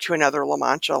 go back to another La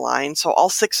Mancha line. So all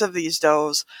 6 of these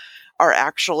does are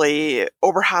actually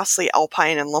Oberhasli,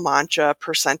 Alpine, and La Mancha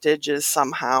percentages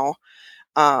somehow.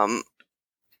 And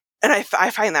I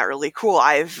find that really cool.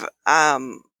 I've,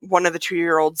 one of the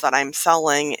 2-year-olds that I'm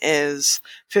selling is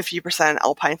 50%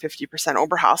 Alpine, 50%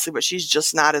 Oberhasli, but she's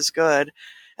just not as good.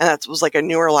 And that was like a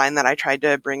newer line that I tried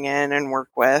to bring in and work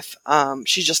with.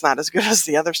 She's just not as good as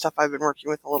the other stuff I've been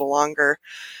working with a little longer.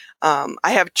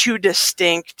 I have two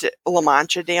distinct La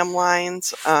Mancha dam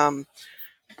lines.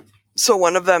 So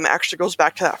one of them actually goes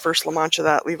back to that first La Mancha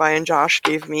that Levi and Josh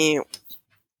gave me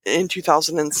in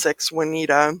 2006,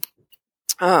 Juanita.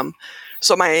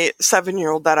 So my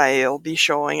 7-year-old that I'll be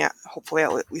showing at, hopefully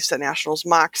at least at Nationals,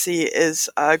 Moxie, is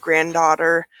a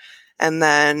granddaughter. And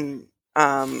then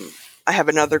I have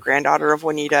another granddaughter of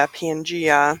Juanita,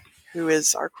 Pangea, who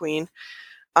is our queen.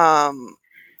 So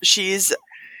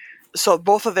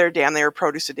both of their dam, they were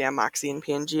produce a dam, Moxie and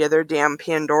Pangea. Their dam,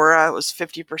 Pandora, was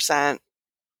 50%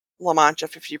 La Mancha,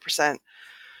 50%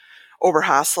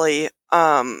 Oberhasli.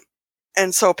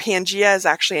 And so Pangea is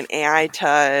actually an AI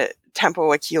to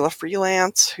Tempo Aquila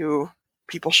Freelance, who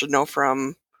people should know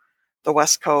from the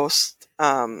West Coast.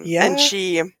 And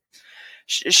she,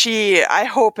 I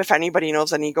hope if anybody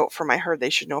knows any goat from my herd, they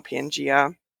should know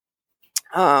Pangea.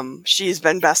 She's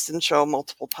been best in show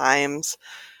multiple times.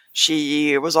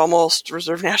 She was almost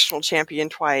reserve national champion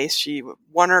twice. She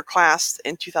won her class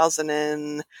in 2000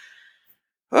 and,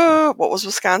 what was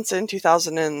Wisconsin?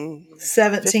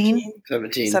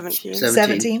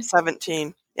 2017?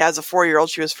 17. Yeah, as a 4-year-old,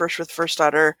 she was first with First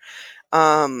Udder.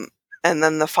 And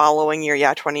then the following year,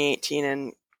 2018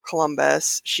 in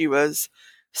Columbus, she was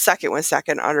second with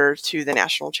Second Udder to the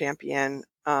national champion.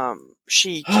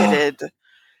 She kidded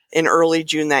in early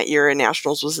June that year, and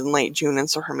Nationals was in late June, and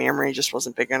so her mammary just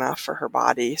wasn't big enough for her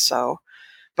body. So,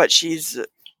 but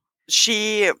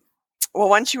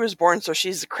when she was born, so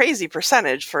she's a crazy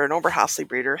percentage for an Oberhasli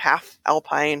breeder, half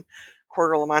Alpine,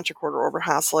 quarter La Mancha, quarter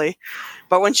Oberhasli.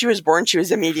 But when she was born, she was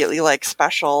immediately like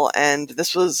special. And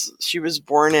she was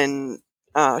born in,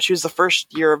 she was the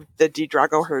first year of the D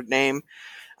Drago herd name.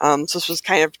 So this was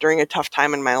kind of during a tough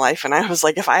time in my life. And I was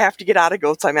like, if I have to get out of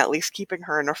goats, I'm at least keeping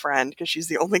her and a friend, because she's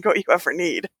the only goat you ever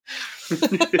need.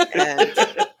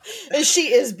 And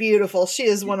she is beautiful. She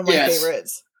is one of my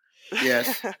favorites.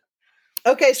 Yes.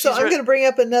 Okay, so I'm going to bring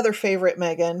up another favorite,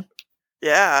 Megan.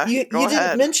 Yeah, you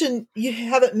haven't mentioned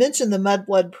the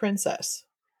Mudblood Princess.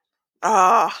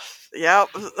 Yeah.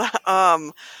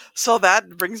 So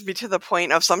that brings me to the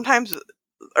point of sometimes,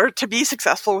 or to be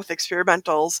successful with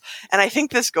experimentals, and I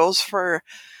think this goes for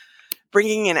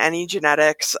bringing in any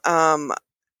genetics.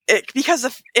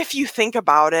 Because if you think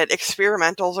about it,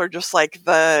 experimentals are just like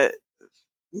the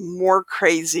more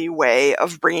crazy way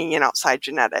of bringing in outside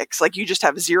genetics. Like you just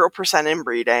have 0%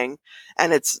 inbreeding,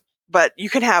 but you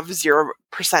can have 0%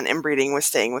 inbreeding with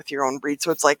staying with your own breed. So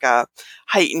it's like a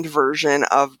heightened version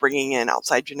of bringing in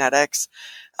outside genetics.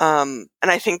 And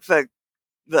I think the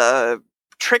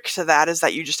trick to that is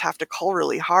that you just have to cull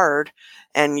really hard,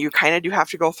 and you kind of do have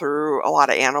to go through a lot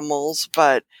of animals.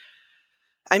 But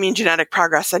I mean, genetic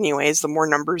progress anyways, the more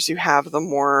numbers you have, the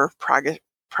more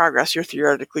progress you're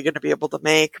theoretically going to be able to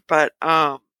make. But,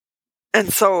 and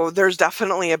so there's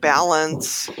definitely a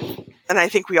balance, and I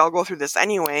think we all go through this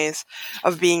anyways,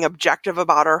 of being objective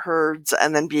about our herds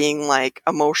and then being like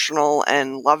emotional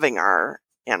and loving our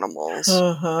animals.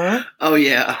 Uh-huh. Oh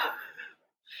yeah.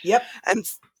 Yep.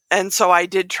 And so I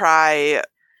did try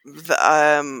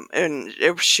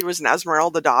she was an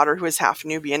Esmeralda daughter who was half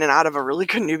Nubian and out of a really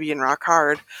good Nubian rock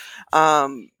hard.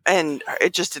 And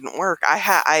it just didn't work.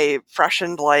 I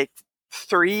freshened like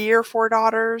 3 or 4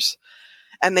 daughters,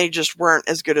 and they just weren't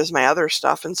as good as my other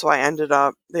stuff. And so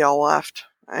they all left.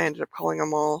 I ended up calling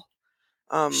them all.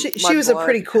 She was a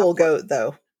pretty cool goat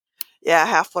though. Yeah.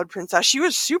 Half-Blood Princess. She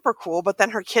was super cool, but then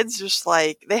her kids just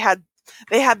like, they had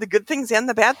the good things and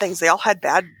the bad things. They all had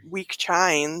bad, weak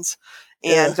chines.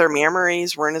 And their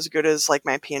mammaries weren't as good as like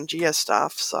my Pangea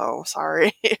stuff. So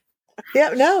sorry.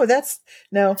 Yeah, no.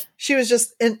 She was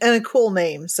just and a cool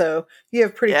name. So you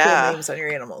have pretty cool names on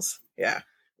your animals. Yeah.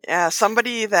 Yeah.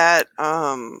 Somebody that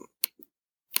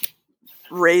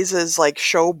raises like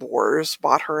show boars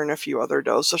bought her and a few other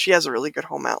does. So she has a really good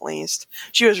home at least.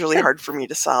 She was really hard for me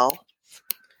to sell.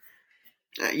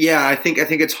 Yeah, I think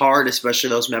it's hard, especially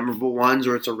those memorable ones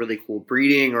where it's a really cool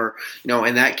breeding, or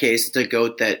in that case, it's a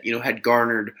goat that had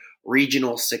garnered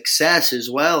regional success as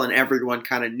well, and everyone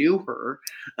kind of knew her.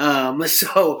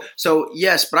 So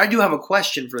yes, but I do have a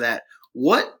question for that.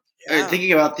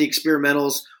 Thinking about the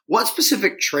experimentals, what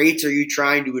specific traits are you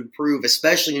trying to improve,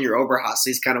 especially in your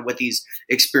Oberhaslis, kind of with these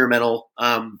experimental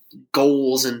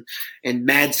goals and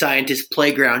mad scientist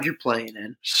playground you're playing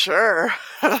in? Sure.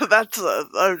 That's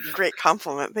a great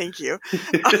compliment. Thank you.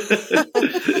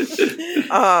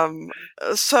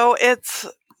 So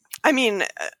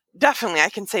definitely I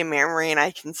can say mammary, and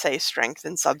I can say strength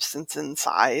and substance and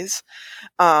size.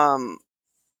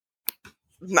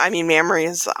 Mammary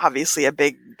is obviously a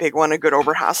big one. A good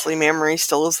Oberhasli mammary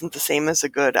still isn't the same as a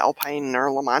good Alpine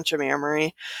or La Mancha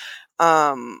mammary.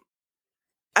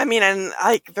 I mean, and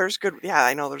like, there's good, yeah,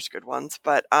 I know there's good ones,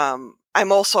 but I'm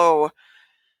also,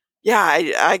 yeah,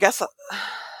 I guess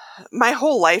my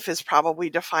whole life is probably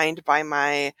defined by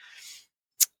my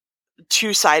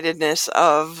two-sidedness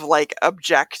of like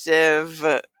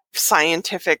objective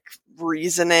scientific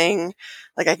reasoning.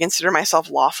 Like, I consider myself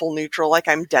lawful neutral, like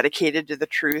I'm dedicated to the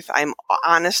truth. I'm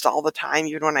honest all the time,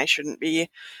 even when I shouldn't be.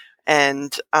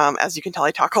 And as you can tell,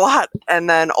 I talk a lot. And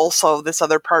then also this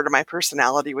other part of my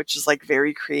personality, which is like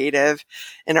very creative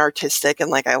and artistic.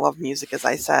 And like, I love music, as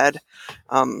I said.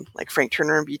 Like Frank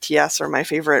Turner and BTS are my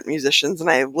favorite musicians, and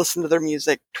I listen to their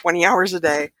music 20 hours a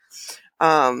day.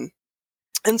 And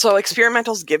so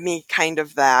experimentals give me kind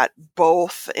of that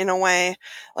both, in a way,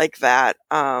 like that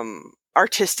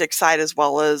artistic side, as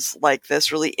well as like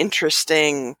this really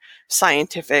interesting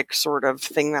scientific sort of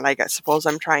thing that I suppose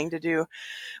I'm trying to do.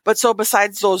 But so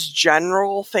besides those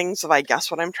general things of, I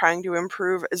guess, what I'm trying to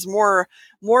improve is more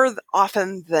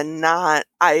often than not,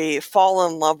 I fall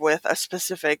in love with a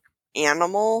specific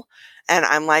animal, and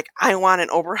I'm like, I want an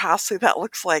Oberhasli that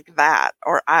looks like that,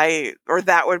 or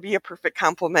that would be a perfect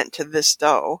complement to this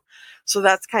doe. So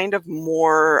that's kind of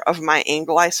more of my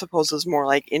angle, I suppose, is more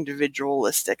like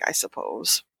individualistic, I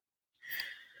suppose.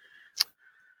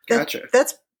 Gotcha.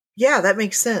 That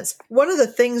makes sense. One of the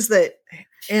things that,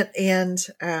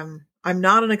 I'm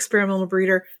not an experimental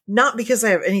breeder, not because I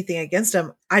have anything against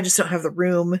them. I just don't have the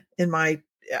room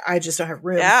I just don't have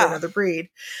room for another breed.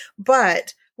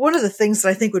 But one of the things that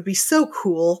I think would be so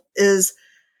cool is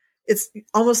it's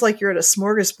almost like you're at a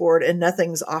smorgasbord and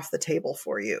nothing's off the table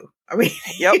for you. I mean,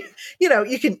 yep.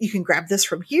 You can grab this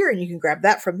from here and you can grab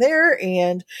that from there.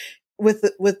 And with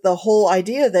the whole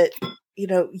idea that,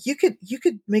 you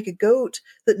could make a goat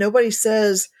that nobody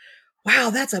says,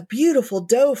 wow, that's a beautiful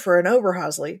doe for an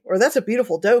Oberhasli, or that's a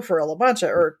beautiful doe for a La Mancha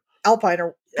or Alpine,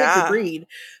 or pick the breed.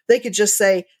 They could just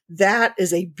say, that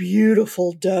is a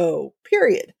beautiful doe,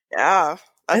 period. Yeah.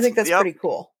 I think that's pretty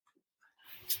cool.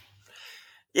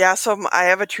 Yeah, so I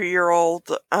have a 2-year-old,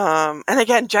 and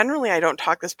again, generally I don't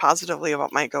talk this positively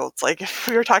about my goats. Like, if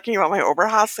we were talking about my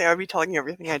Oberhasli, I would be telling you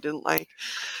everything I didn't like.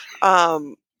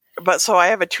 But so I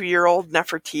have a 2-year-old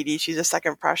Nefertiti. She's a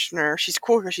second freshener. She's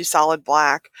cool because she's solid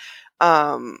black.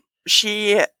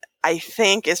 She, I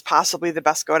think, is possibly the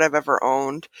best goat I've ever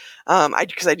owned.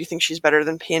 Because I do think she's better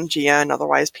than Pangea, and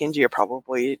otherwise Pangea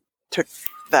probably took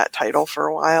that title for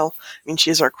a while. I mean,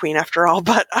 she's our queen after all,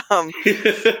 but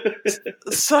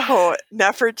so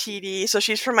Nefertiti, so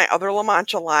she's from my other La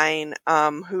Mancha line,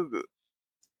 who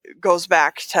goes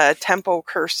back to Tempo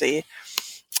Kersey,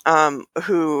 so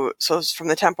is from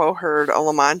the Tempo herd, a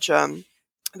La Mancha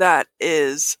that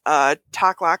is a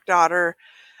Toklak daughter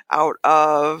out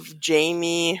of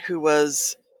Jamie, who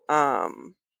was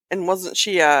and was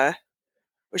she a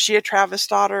Travis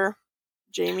daughter,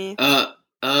 Jamie?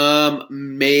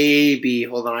 Maybe.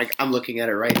 Hold on, I'm looking at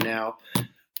it right now.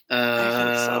 I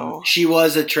think so. She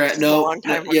was a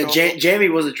Jamie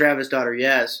was a Travis daughter.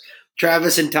 Yes,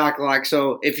 Travis and Toklak.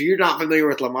 So if you're not familiar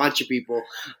with La Mancha people,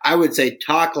 I would say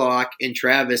Toklak and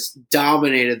Travis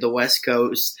dominated the West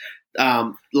Coast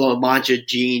La Mancha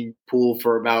gene pool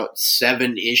for about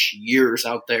 7-ish years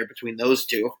out there between those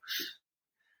two.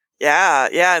 Yeah,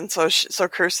 and so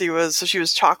Kersey she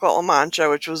was chocolate La Mancha,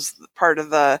 which was part of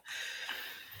the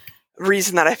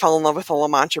reason that I fell in love with the La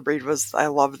Mancha breed. Was I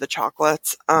loved the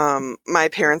chocolates. My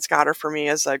parents got her for me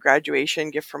as a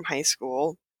graduation gift from high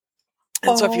school.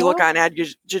 And so if you look on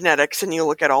Genetics and you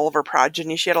look at all of her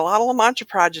progeny, she had a lot of La Mancha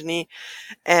progeny,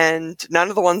 and none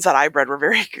of the ones that I bred were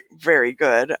very, very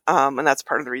good. And that's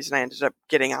part of the reason I ended up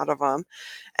getting out of them.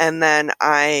 And then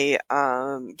I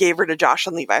gave her to Josh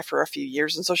and Levi for a few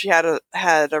years. And so she had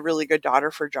a really good daughter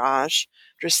for Josh,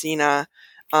 Dracena.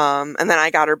 And then I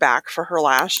got her back for her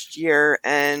last year,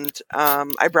 and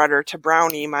I bred her to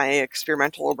Brownie, my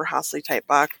experimental Oberhasli type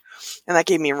buck. And that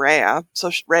gave me Rhea.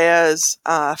 So Rhea is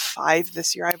 5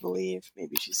 this year, I believe.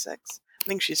 Maybe she's 6. I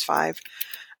think she's 5.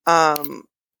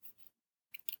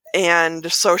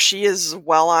 And so she is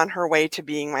well on her way to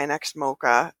being my next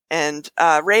Mocha. And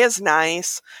Rhea's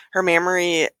nice. Her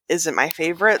mammary isn't my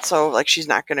favorite, so like she's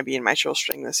not going to be in my show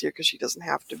string this year because she doesn't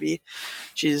have to be.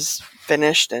 She's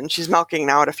finished and she's milking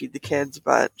now to feed the kids,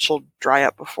 but she'll dry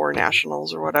up before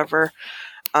nationals or whatever.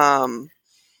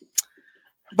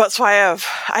 But so I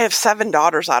have 7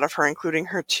 daughters out of her, including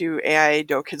her 2 AIA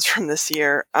doe kids from this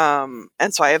year. And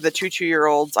so I have the 2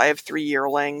 2-year-olds, I have 3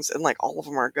 yearlings, and like all of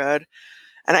them are good.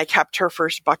 And I kept her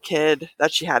first buck kid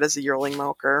that she had as a yearling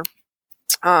milker.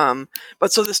 But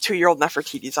so this 2-year-old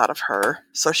Nefertiti's out of her.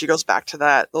 So she goes back to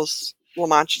those La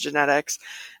Mancha genetics.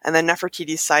 And then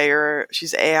Nefertiti's sire,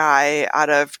 she's AI out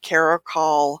of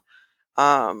Caracol,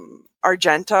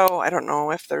 Argento. I don't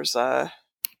know if there's there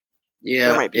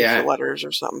might be a few letters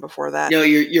or something before that. No,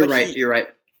 you're right. You're right.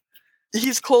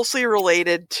 He's closely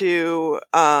related to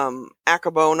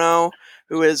Akebono,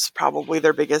 who is probably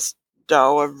their biggest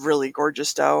doe, a really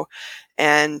gorgeous doe.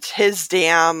 And his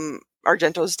dam,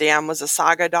 Argento's dam, was a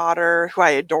Saga daughter who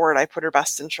I adored. I put her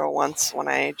best in show once when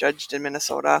I judged in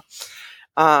Minnesota.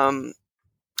 And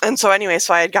so anyway,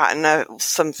 so I had gotten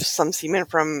some semen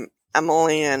from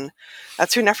Emily, and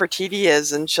that's who Nefertiti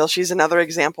is. And she's another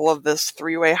example of this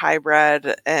 3-way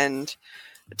hybrid. And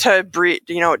to breed,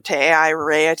 to AI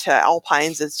Rhea to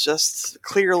Alpines, it's just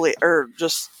clearly, or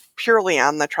just purely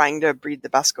on the trying to breed the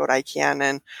best goat I can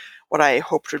and what I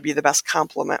hoped would be the best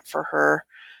complement for her.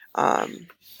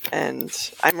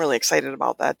 And I'm really excited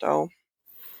about that, though.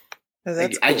 Oh,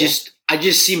 that's I cool. I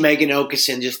just see Megan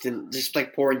Okeson just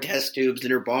like pouring test tubes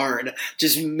in her barn,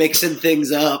 just mixing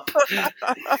things up.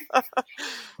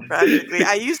 Practically,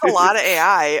 I use a lot of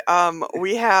AI.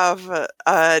 We have a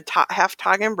half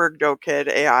Toggenburg doe kid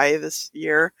AI this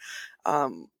year.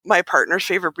 My partner's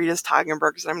favorite breed is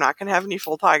Toggenburgs, and I'm not going to have any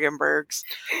full Toggenburgs.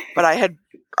 But I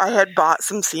had bought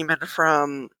some semen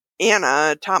from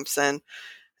Anna Thompson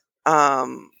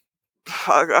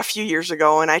a few years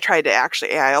ago, and I tried to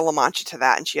actually AI a La Mancha to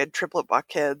that, and she had triplet buck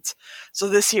kids. So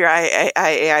this year I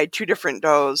AI'd 2 different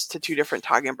does to 2 different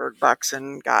Toggenburg bucks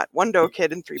and got 1 doe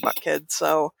kid and 3 buck kids.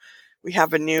 So we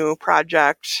have a new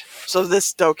project. So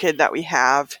this doe kid that we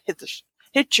have,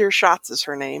 Hit Your Shots is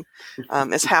her name,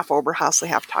 is half Oberhasli,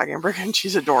 half Toggenburg, and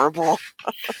she's adorable.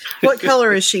 What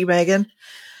color is she, Megan?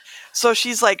 So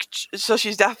she's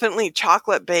definitely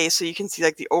chocolate bay. So you can see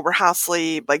like the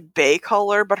Oberhasli like bay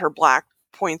color, but her black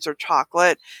points are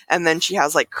chocolate. And then she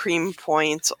has like cream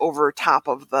points over top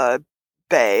of the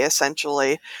bay,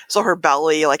 essentially. So her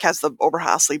belly like has the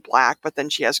Oberhasli black, but then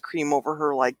she has cream over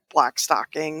her like black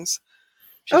stockings.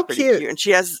 She's pretty cute. And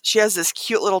she has this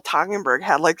cute little Toggenburg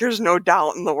head. Like there's no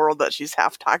doubt in the world that she's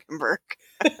half Toggenburg.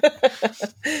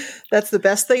 That's the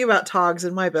best thing about Togs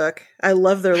in my book. I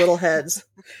love their little heads.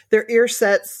 Their ear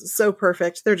sets, so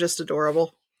perfect. They're just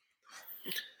adorable.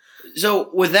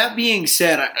 So with that being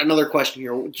said, another question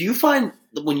here. Do you find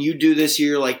when you do this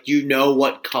year, like, you know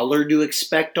what color to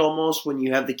expect almost when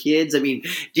you have the kids? I mean,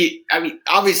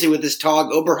 obviously with this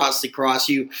Tog Oberhasli cross,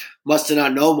 you must have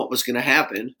not known what was going to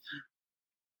happen.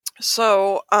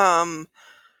 So,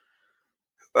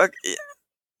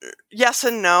 yes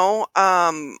and no.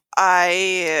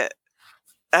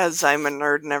 As I'm a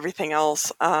nerd and everything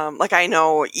else, I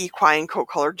know equine coat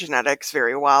color genetics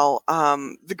very well.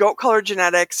 The goat color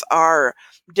genetics are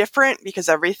different because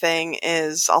everything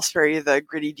is, I'll spare you the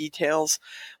gritty details,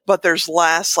 but there's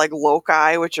less like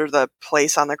loci, which are the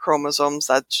place on the chromosomes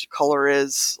that color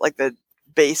is, like the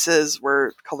bases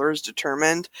where color is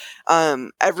determined.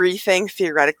 Everything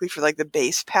theoretically for like the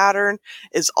base pattern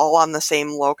is all on the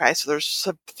same loci. So there's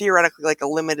theoretically like a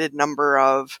limited number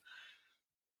of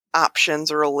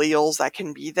options or alleles that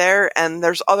can be there. And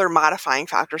there's other modifying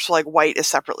factors. So like white is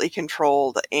separately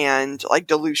controlled and like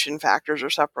dilution factors are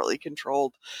separately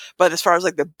controlled. But as far as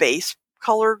like the base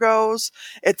color goes,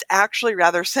 it's actually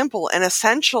rather simple. And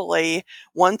essentially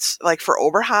once like for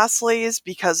Oberhaslis,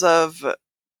 because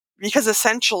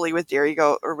essentially with dairy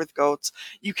goat or with goats,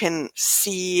 you can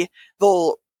see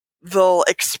they'll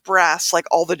express like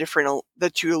all the 2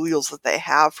 alleles that they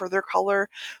have for their color.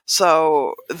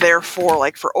 So therefore,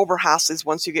 like for Oberhaslis,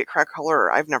 once you get correct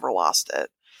color, I've never lost it.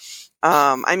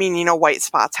 White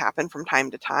spots happen from time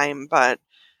to time, but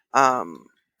I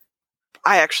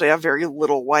actually have very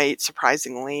little white,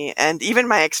 surprisingly. And even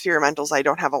my experimentals, I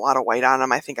don't have a lot of white on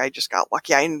them. I think I just got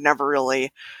lucky. I never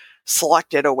really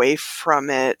selected away from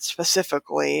it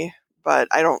specifically, but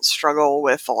I don't struggle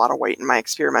with a lot of white in my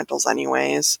experimentals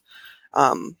anyways.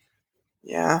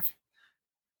 Yeah.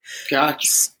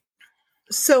 Gotcha.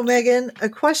 So Megan, a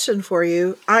question for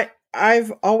you.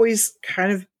 I've always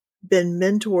kind of been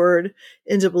mentored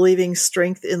into believing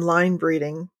strength in line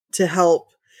breeding to help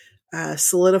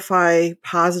solidify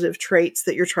positive traits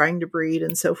that you're trying to breed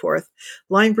and so forth.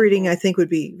 Line breeding, I think, would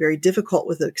be very difficult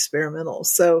with experimentals.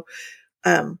 So,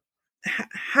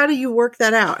 how do you work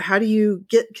that out? How do you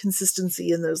get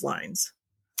consistency in those lines?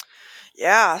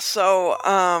 Yeah. So,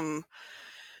 and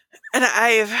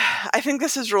I think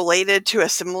this is related to a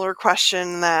similar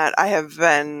question that I have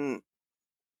been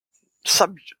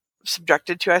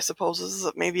subjected to, I suppose is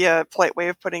maybe a polite way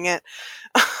of putting it,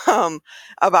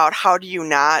 about how do you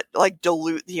not like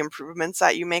dilute the improvements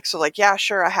that you make. So like, yeah,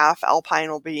 sure, a half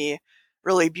Alpine will be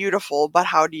really beautiful, but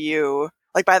how do you,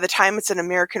 like, by the time it's an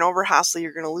American Oberhasli,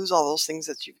 you're going to lose all those things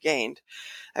that you've gained.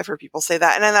 I've heard people say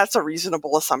that, and that's a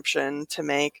reasonable assumption to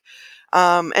make.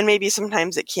 And maybe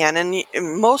sometimes it can. And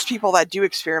most people that do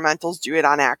experimentals do it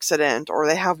on accident, or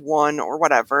they have one or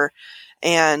whatever.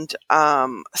 And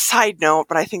side note,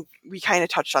 but I think we kind of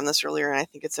touched on this earlier, and I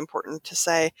think it's important to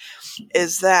say,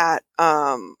 is that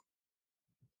the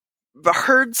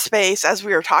herd space, as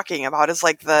we were talking about, is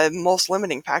like the most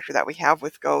limiting factor that we have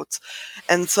with goats.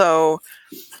 And so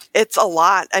it's a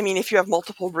lot. I mean, if you have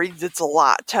multiple breeds, it's a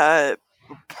lot to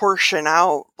portion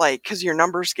out, like, because your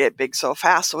numbers get big so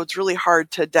fast. So it's really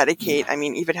hard to dedicate. I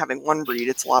mean, even having one breed,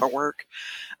 it's a lot of work.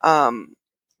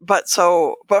 But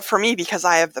for me, because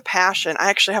I have the passion, I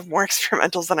actually have more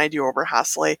experimentals than I do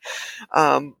Oberhasli.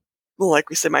 Like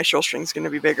we said, my show string's going to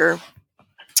be bigger.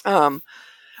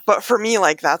 But for me,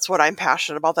 like, that's what I'm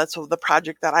passionate about. That's the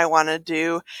project that I want to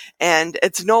do. And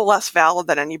it's no less valid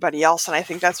than anybody else. And I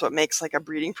think that's what makes like a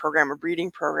breeding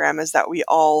program is that we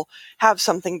all have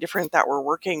something different that we're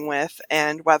working with.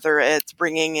 And whether it's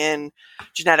bringing in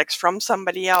genetics from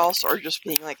somebody else or just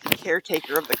being like the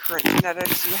caretaker of the current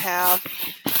genetics you have.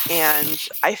 And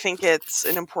I think it's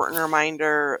an important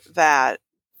reminder that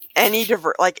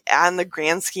like on the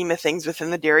grand scheme of things within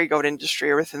the dairy goat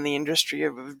industry or within the industry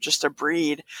of just a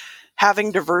breed,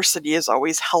 having diversity is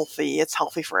always healthy. It's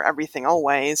healthy for everything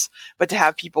always, but to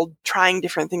have people trying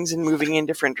different things and moving in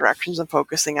different directions and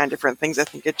focusing on different things, I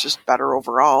think it's just better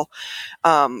overall.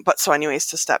 But so anyways,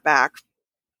 to step back.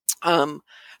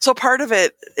 So part of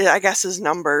it, I guess, is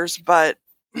numbers, but,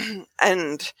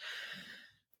 and,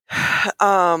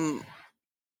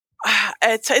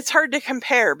 it's hard to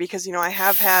compare because, I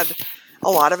have had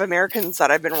a lot of Americans that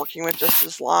I've been working with just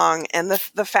as long. And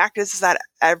the fact is that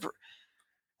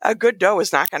a good doe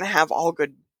is not going to have all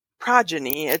good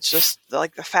progeny. It's just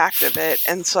like the fact of it.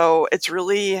 And so it's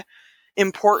really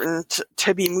important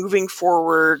to be moving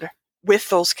forward with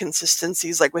those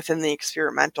consistencies, like within the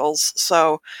experimentals.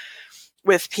 So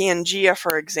with Pangea,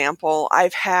 for example,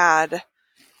 I've had,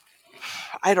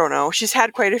 I don't know, she's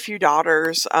had quite a few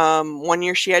daughters. 1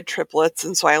 year she had triplets,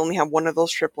 and so I only have one of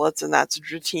those triplets, and that's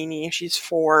Dratini. She's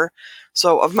 4.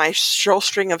 So of my show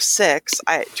string of 6,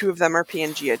 2 of them are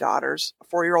Pangea daughters, a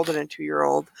 4-year-old and a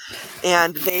 2-year-old.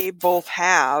 And they both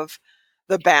have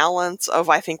the balance of,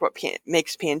 I think, what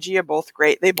makes Pangea both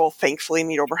great. They both thankfully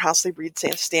meet Oberhasli breed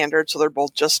standards, so they're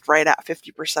both just right at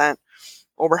 50%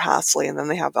 Oberhasli, and then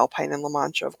they have Alpine and La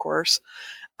Mancha, of course.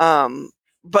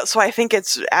 But so I think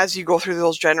it's, as you go through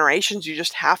those generations, you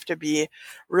just have to be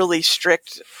really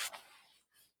strict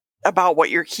about what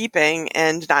you're keeping,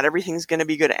 and not everything's going to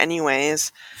be good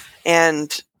anyways.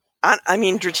 And I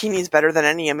mean, Dratini is better than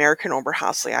any American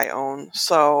Oberhasli I own.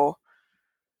 So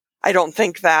I don't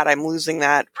think that I'm losing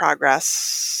that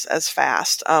progress as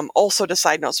fast. Also, to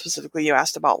side note specifically, you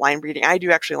asked about line breeding. I do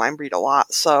actually line breed a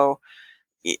lot. So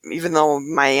even though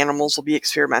my animals will be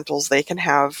experimentals, they can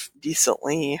have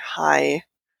decently high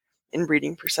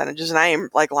inbreeding percentages, and I am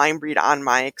like line breed on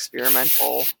my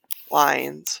experimental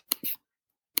lines.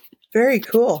 Very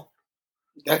cool.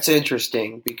 That's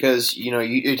interesting because,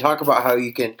 you talk about how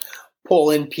you can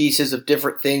pull in pieces of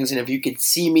different things, and if you could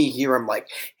see me here, I'm like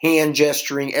hand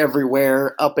gesturing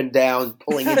everywhere, up and down,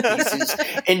 pulling in pieces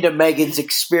into Megan's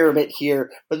experiment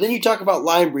here. But then you talk about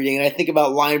line breeding, and I think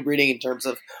about line breeding in terms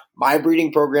of my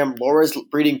breeding program, Laura's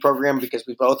breeding program, because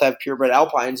we both have purebred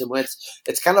alpines, and when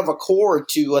it's kind of a core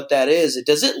to what that is. It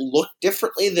does it look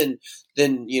differently than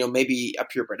maybe a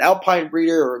purebred alpine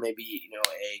breeder, or maybe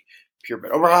a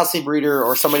purebred Oberhasli breeder,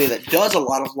 or somebody that does a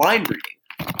lot of line breeding.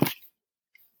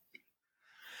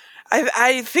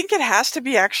 I think it has to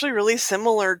be actually really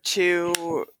similar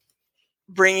to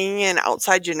bringing in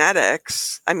outside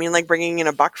genetics. I mean, like bringing in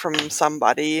a buck from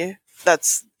somebody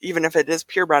that's, even if it is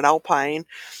purebred alpine,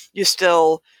 you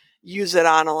still use it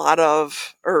on a lot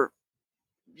of, or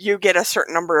you get a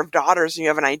certain number of daughters and you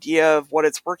have an idea of what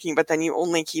it's working, but then you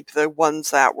only keep the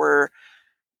ones that are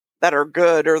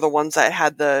good, or the ones that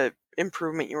had the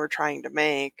improvement you were trying to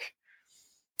make.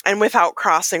 And without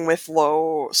crossing with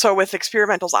so with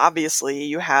experimentals, obviously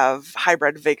you have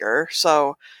hybrid vigor.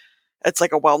 So it's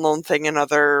like a well-known thing in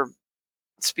other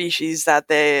species that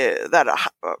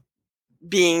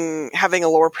having a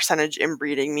lower percentage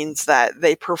inbreeding means that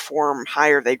they perform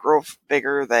higher, they grow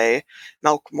bigger, they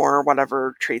milk more,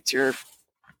 whatever traits you're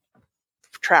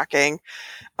tracking.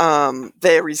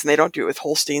 The reason they don't do it with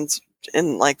Holsteins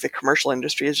in like the commercial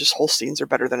industry is just Holsteins are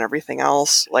better than everything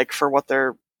else, like for what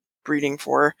they're breeding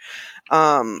for.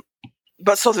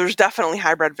 But so there's definitely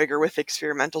hybrid vigor with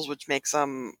experimentals, which makes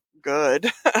them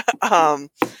good.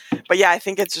 But yeah, I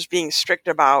think it's just being strict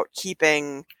about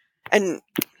keeping, and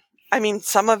I mean,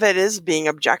 some of it is being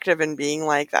objective and being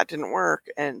like, that didn't work.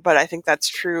 But I think that's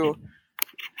true.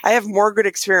 I have more good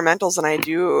experimentals than I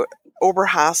do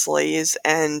Oberhaslis,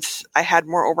 and I had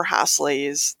more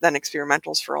Oberhaslis than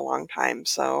experimentals for a long time.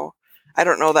 So I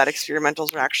don't know that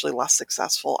experimentals were actually less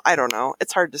successful. I don't know.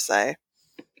 It's hard to say.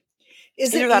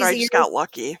 Is Either it that or I easier? just got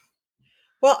lucky.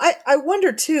 Well, I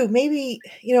wonder too, maybe,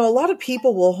 a lot of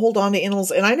people will hold on to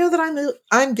animals, and I know that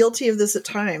I'm guilty of this at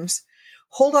times.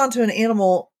 Hold on to an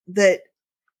animal that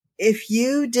if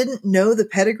you didn't know the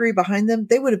pedigree behind them,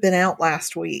 they would have been out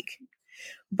last week.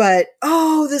 But,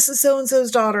 this is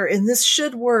so-and-so's daughter and this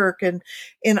should work. And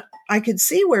I could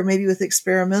see where maybe with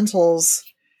experimentals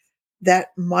that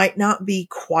might not be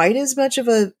quite as much of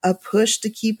a push to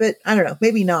keep it. I don't know,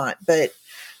 maybe not, but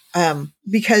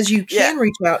because you can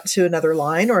reach out to another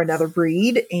line or another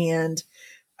breed and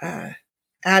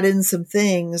add in some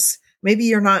things, maybe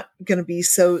you're not going to be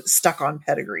so stuck on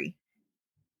pedigree.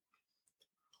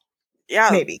 Yeah,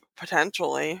 maybe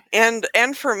potentially. And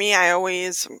for me, I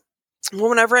always,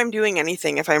 whenever I'm doing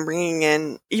anything, if I'm bringing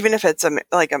in, even if it's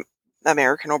like an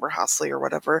American Oberhasli or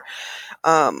whatever,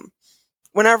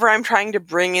 whenever I'm trying to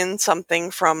bring in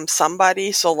something from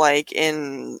somebody, so like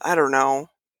in, I don't know,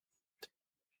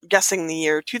 guessing the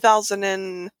year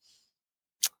 2011,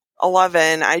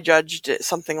 I judged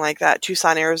something like that,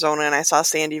 Tucson, Arizona, and I saw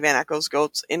Sandy Van Echo's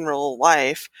goats in real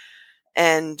life.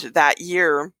 And that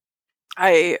year,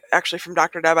 I actually, from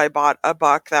Dr. Deb, I bought a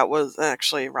buck that was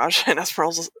actually Raja and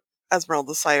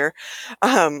Esmeralda sire.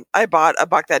 I bought a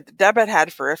buck that Deb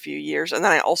had for a few years, and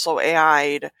then I also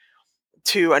AI'd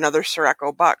to another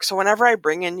Sureco buck. So whenever I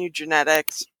bring in new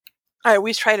genetics, I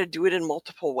always try to do it in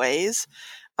multiple ways.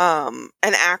 And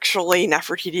actually,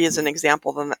 Nefertiti is an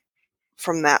example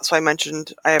from that. So I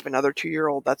mentioned I have another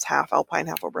 2-year-old that's half Alpine,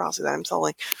 half Oberhasli that I'm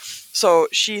selling. So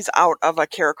she's out of a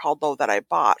Caracal that I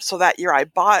bought. So that year I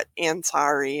bought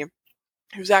Ansari,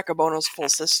 who's Akabono's full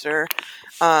sister,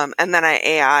 and then I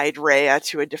AI'd Rhea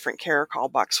to a different Caracal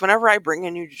buck. So whenever I bring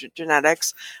in new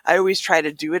genetics, I always try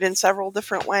to do it in several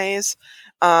different ways,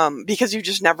 because you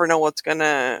just never know what's going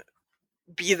to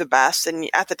be the best, and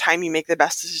at the time you make the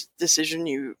best decision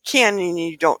you can, and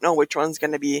you don't know which one's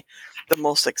going to be the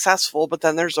most successful. But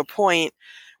then there's a point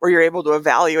where you're able to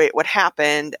evaluate what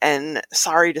happened, and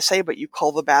sorry to say, but you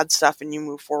cull the bad stuff and you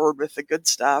move forward with the good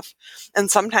stuff. And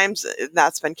sometimes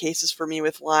that's been cases for me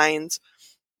with lines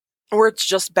where it's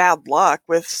just bad luck,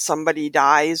 with somebody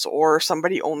dies or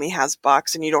somebody only has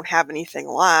bucks and you don't have anything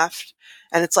left.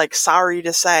 And it's like, sorry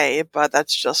to say, but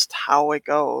that's just how it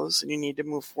goes, and you need to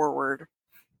move forward.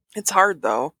 It's hard,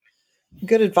 though.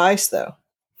 Good advice, though.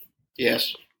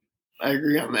 Yes, I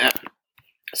agree on that.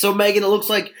 So, Megan, it looks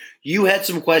like you had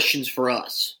some questions for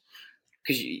us,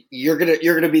 because you're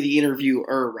gonna be the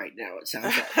interviewer right now. It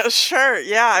sounds like. Sure.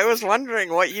 Yeah, I was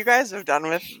wondering what you guys have done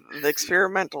with the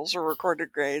experimentals or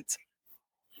recorded grades.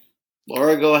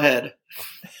 Laura, go ahead.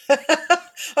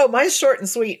 Oh, mine's short and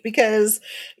sweet because,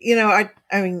 I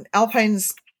mean,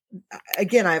 Alpines,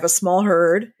 again, I have a small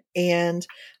herd, and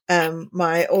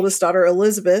my oldest daughter,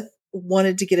 Elizabeth,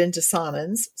 wanted to get into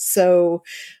Sonnens. So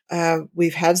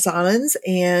we've had Sonnens,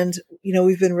 and,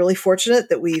 we've been really fortunate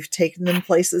that we've taken them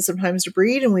places sometimes to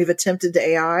breed, and we've attempted to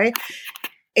AI.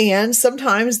 And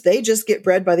sometimes they just get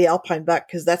bred by the Alpine buck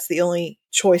because that's the only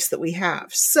choice that we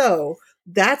have. So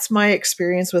that's my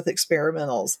experience with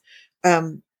experimentals.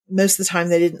 Most of the time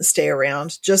they didn't stay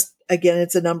around. Just, again,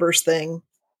 it's a numbers thing,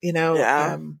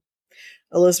 Yeah.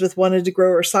 Elizabeth wanted to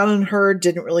grow her Sonnen herd,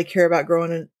 didn't really care about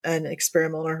growing an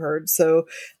experimental herd. So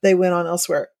they went on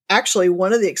elsewhere. Actually,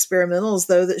 one of the experimentals,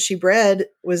 though, that she bred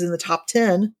was in the top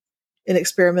 10 in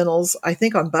experimentals, I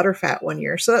think, on butterfat one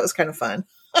year. So that was kind of fun.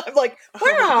 I'm like, wow.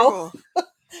 Oh, cool.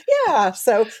 Yeah.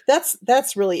 So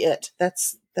that's really it.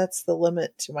 That's the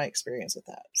limit to my experience with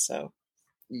that. So.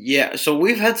 Yeah. So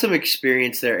we've had some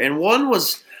experience there. And one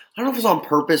was, I don't know if it was on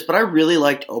purpose, but I really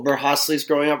liked Oberhaslis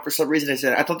growing up for some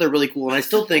reason. I thought they're really cool. And I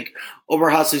still think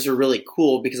Oberhaslis are really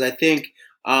cool because I think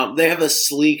they have a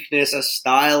sleekness, a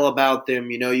style about them.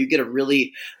 You get a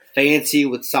really fancy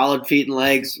with solid feet and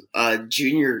legs,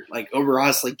 junior like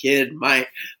Oberhasli kid. My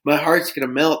heart's gonna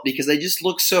melt because they just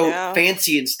look so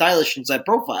fancy and stylish inside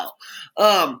profile.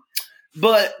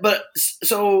 But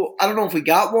so I don't know if we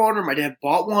got one or my dad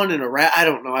bought one in a rat. I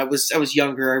don't know. I was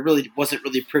younger. I really wasn't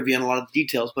really privy on a lot of the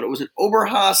details, but it was an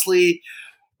Oberhasli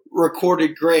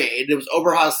recorded grade. It was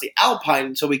Oberhasli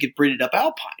Alpine, so we could breed it up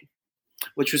Alpine,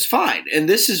 which was fine. And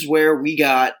this is where we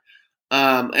got,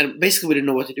 and basically we didn't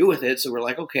know what to do with it. So we're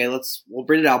like, okay, we'll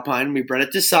breed it Alpine. We bred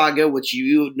it to Saga, which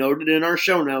you noted in our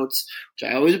show notes, which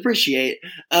I always appreciate.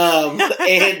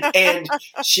 And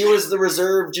she was the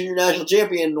reserve junior national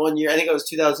champion one year. I think it was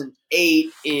 2008.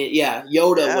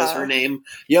 Yoda was her name.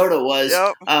 Yoda was.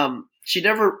 Yep. She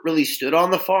never really stood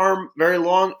on the farm very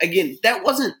long. Again, that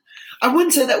wasn't I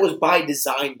wouldn't say that was by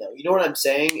design, though. You know what I'm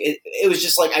saying? It was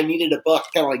just like I needed a buck,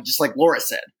 kind of like just like Laura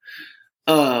said.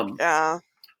 Yeah.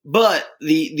 But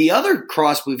the other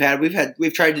cross we've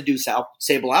tried to do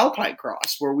Sable Alpine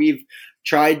cross, where we've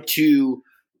tried to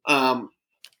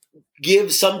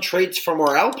give some traits from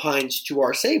our Alpines to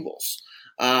our Sables.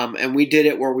 And we did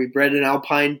it where we bred an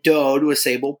Alpine doe to a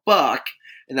Sable buck,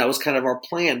 and that was kind of our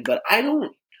plan. But I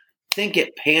don't think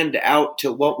it panned out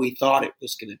to what we thought it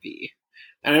was going to be.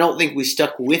 And I don't think we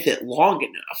stuck with it long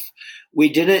enough. We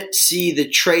didn't see the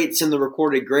traits in the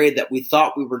recorded grade that we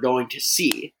thought we were going to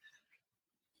see.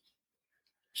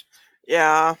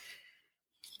 Yeah.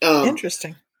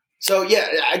 Interesting. So, yeah,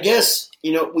 I guess,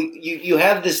 you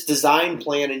have this design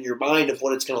plan in your mind of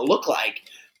what it's going to look like,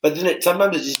 but then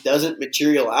sometimes it just doesn't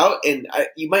material out, and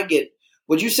you might get –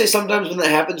 would you say sometimes when that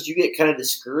happens you get kind of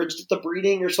discouraged at the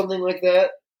breeding or something like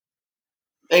that,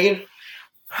 Megan?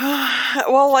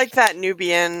 Well, like that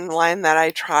Nubian line that I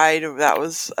tried, that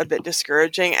was a bit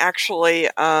discouraging. Actually,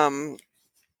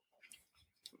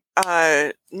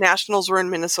 Nationals were in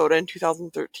Minnesota in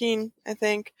 2013, I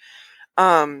think.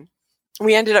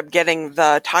 We ended up getting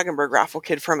the Toggenburg raffle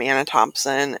kid from Anna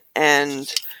Thompson,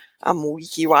 and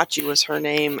Wikiwachi was her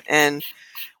name. And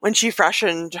when she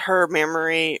freshened, her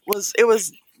mammary was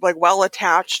like well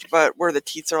attached, but where the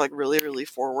teats are like really, really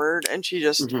forward, and she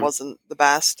just wasn't the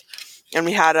best. And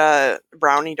we had a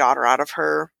brownie daughter out of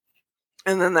her,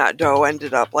 and then that doe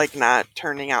ended up like not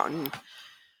turning out, and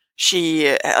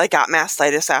she like got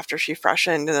mastitis after she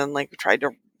freshened, and then like tried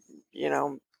to,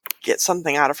 get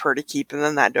something out of her to keep, and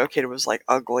then that doe kid was like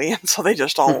ugly, and so they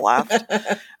just all left.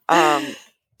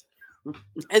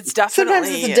 It's definitely sometimes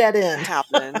it's a dead end.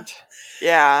 Happened.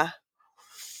 Yeah.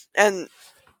 And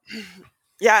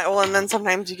yeah, well, and then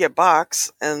sometimes you get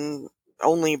bucks and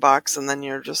only bucks, and then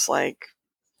you're just like,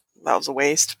 that was a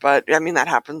waste. But I mean, that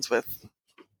happens with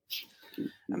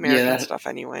American stuff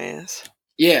anyways.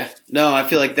 Yeah, no, I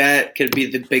feel like that could be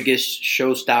the biggest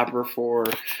showstopper for,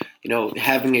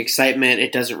 having excitement.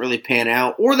 It doesn't really pan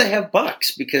out, or they have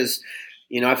bucks, because,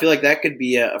 I feel like that could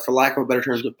be for lack of a better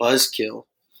term, a buzzkill.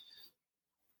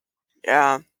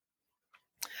 Yeah.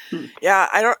 Yeah,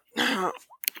 I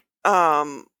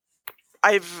don't,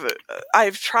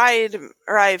 I've tried,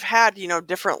 or I've had,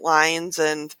 different lines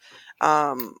and,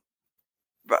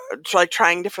 like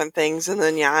trying different things. And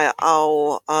then,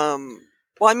 I'll,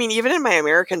 well, I mean, even in my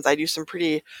Americans, I do some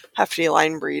pretty hefty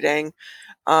line breeding.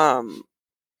 And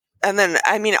then,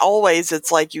 I mean, always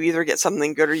it's like you either get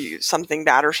something good or something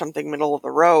bad or something middle of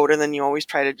the road. And then you always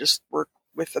try to just work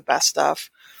with the best stuff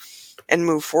and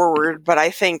move forward. But I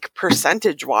think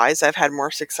percentage wise, I've had more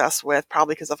success with,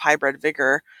 probably because of hybrid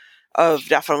vigor, of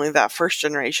definitely that first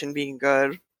generation being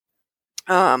good.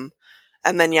 And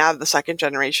then, the second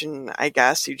generation, I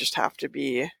guess you just have to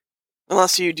be,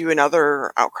 unless you do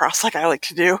another outcross like I like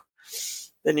to do,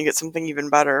 then you get something even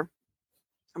better.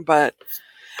 But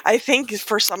I think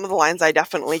for some of the lines, I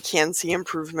definitely can see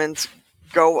improvements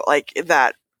go, like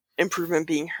that improvement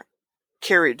being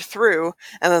carried through,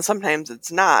 and then sometimes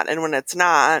it's not. And when it's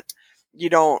not, you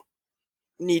don't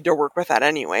need to work with that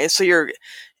anyway. So you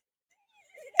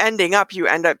end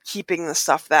up keeping the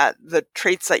stuff that the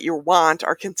traits that you want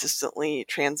are consistently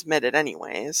transmitted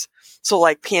anyways. So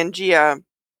like Pangea,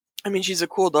 I mean, she's a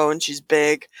cool doe and she's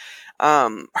big.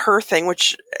 Her thing,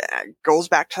 which goes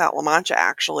back to that La Mancha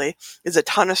actually, is a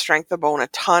ton of strength of bone, a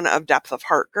ton of depth of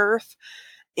heart girth.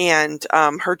 And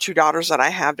her two daughters that I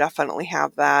have definitely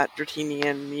have that, Dratini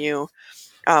and Mew.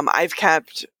 I've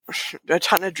kept a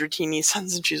ton of Dratini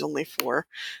sons and she's only 4.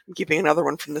 I'm keeping another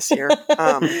one from this year.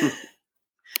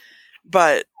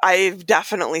 But I've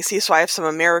definitely so I have some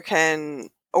American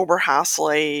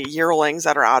Oberhasli yearlings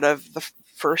that are out of the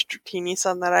first Dratini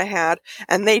son that I had,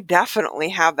 and they definitely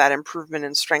have that improvement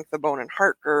in strength of bone and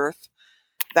heart girth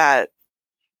that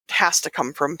has to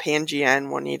come from Pangea and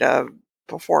Juanita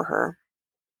before her.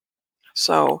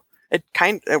 So it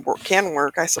can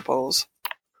work, I suppose.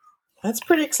 That's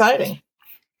pretty exciting.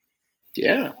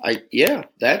 Yeah,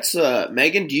 that's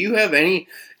Megan. Do you have any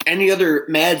other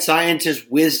mad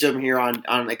scientist wisdom here on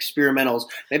experimentals?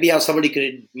 Maybe how somebody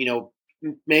could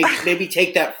maybe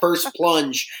take that first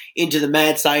plunge into the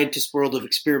mad scientist world of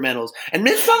experimentals. And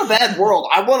it's not a bad world.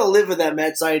 I want to live in that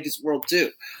mad scientist world too.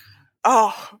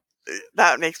 Oh,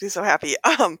 that makes me so happy.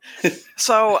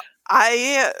 So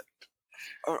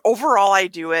overall I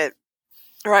do it,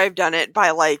 or I've done it by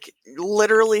like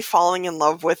literally falling in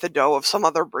love with a doe of some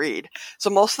other breed. So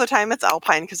most of the time it's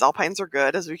Alpine, because Alpines are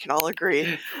good, as we can all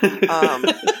agree.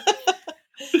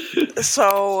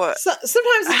 So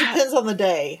sometimes it depends on the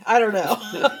day. I don't know.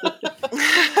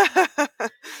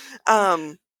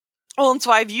 Well, and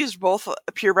so I've used both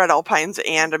purebred alpines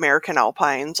and American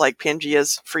alpines, like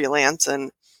Pangea's freelance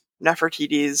and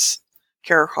Nefertiti's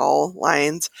Caracol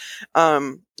lines.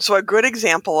 So a good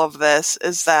example of this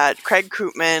is that Craig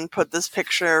Koopman put this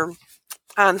picture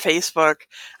on Facebook.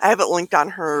 I have it linked on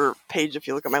her page if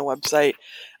you look at my website.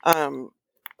 On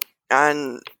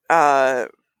I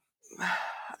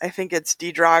think it's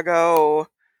Ddrago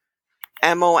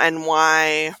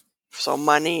MONY, so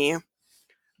money,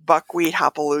 buckwheat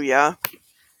Hapaloosa.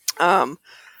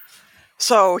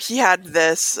 So he had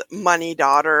this money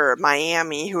daughter,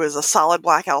 Miami, who is a solid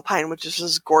black alpine, which is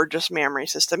his gorgeous mammary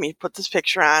system. He put this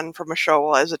picture on from a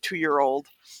show as a 2-year-old,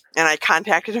 and I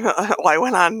contacted him. Well, I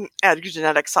went on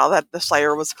AdGenetics, saw that the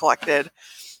sire was collected,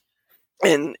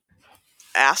 and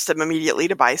asked him immediately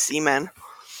to buy semen.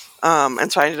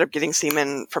 And so I ended up getting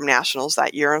semen from nationals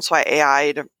that year. And so I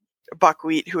AI'd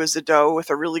buckwheat, who is a doe with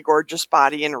a really gorgeous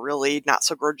body and a really not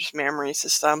so gorgeous mammary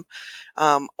system.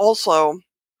 Also,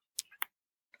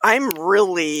 I'm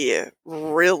really,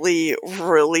 really,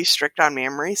 really strict on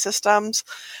mammary systems.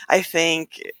 I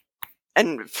think,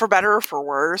 and for better or for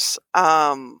worse,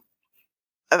 I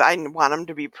want them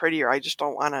to be prettier. I just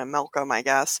don't want to milk them, I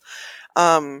guess.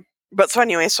 But so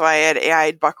anyway, so I had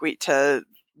AI'd buckwheat to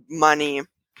money,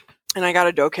 and I got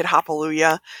a doe kid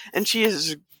Hapaloosa, and she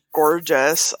is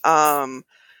gorgeous.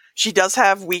 She does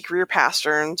have weak rear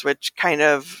pasterns, which kind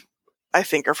of, I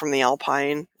think, are from the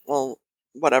alpine. Well,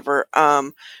 whatever.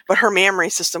 But her mammary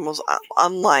system was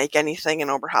unlike anything an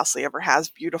Oberhasli ever has.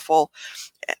 Beautiful.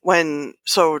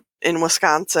 So in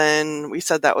Wisconsin, we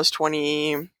said that was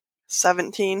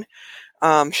 2017.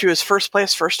 She was first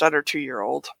place, first udder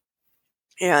 2-year-old.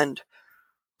 And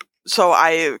so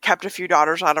I kept a few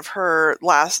daughters out of her.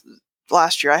 Last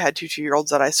year I had 2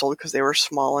 2-year-olds that I sold because they were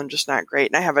small and just not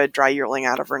great. And I have a dry yearling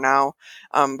out of her now.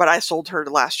 But I sold her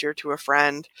last year to a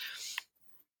friend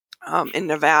in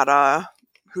Nevada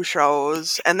who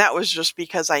shows. And that was just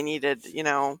because I needed,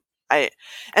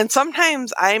 and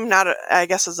sometimes I'm not, I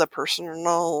guess as a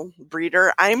personal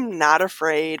breeder, I'm not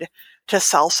afraid to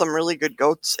sell some really good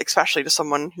goats, especially to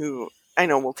someone who I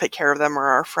know will take care of them or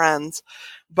our friends.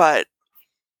 But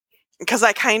because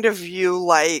I kind of view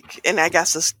and I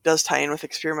guess this does tie in with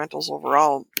experimentals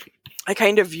overall, I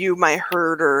kind of view my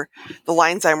herd or the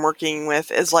lines I'm working with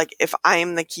as if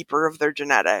I'm the keeper of their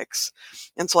genetics.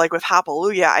 And so with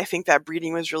Hapaloosa, I think that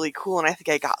breeding was really cool and I think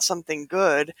I got something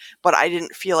good, but I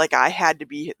didn't feel like I had to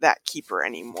be that keeper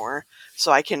anymore.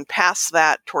 So I can pass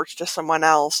that torch to someone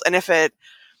else. And if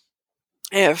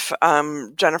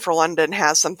Jennifer London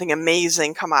has something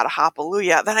amazing come out of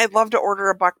Hapaloosa, then I'd love to order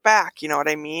a buck back. You know what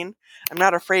I mean? I'm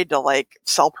not afraid to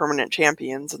sell permanent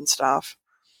champions and stuff.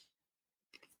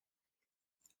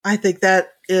 I think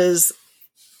that is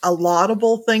a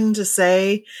laudable thing to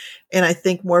say, and I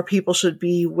think more people should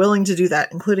be willing to do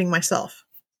that, including myself.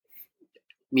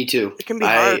 Me too. It can be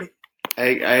hard. I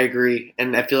agree.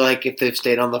 And I feel like if they've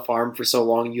stayed on the farm for so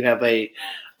long, you have a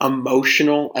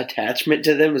emotional attachment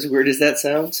to them, as weird as that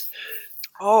sounds.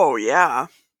 Oh, yeah.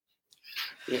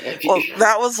 Well,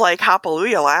 that was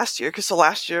Hapaloosa last year, because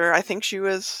last year I think she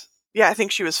was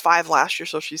 5 last year,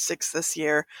 so she's 6 this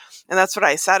year. And that's what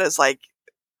I said is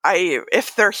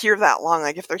if they're here that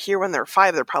long, if they're here when they're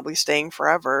 5, they're probably staying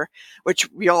forever, which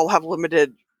we all have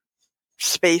limited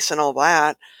space and all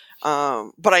that.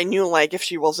 But I knew if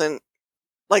she wasn't,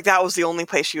 that was the only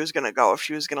place she was going to go if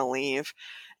she was going to leave.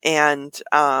 And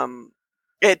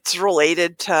it's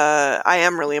related to, I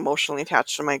am really emotionally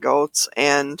attached to my goats,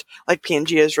 and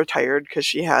Pangea is retired because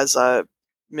she has a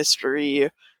mystery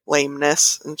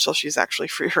lameness, and so she's actually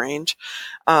free range.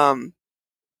 But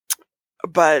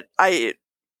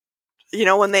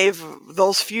when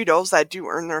those few does that do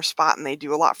earn their spot and they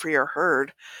do a lot for your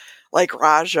herd, like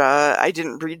Raja, I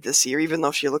didn't breed this year, even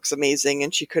though she looks amazing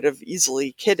and she could have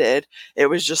easily kidded. It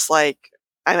was just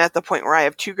I'm at the point where I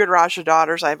have 2 good Raja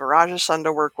daughters. I have a Raja son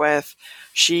to work with.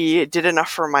 She did enough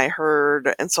for my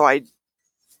herd, and so I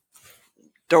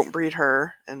don't breed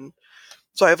her. And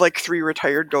so I have 3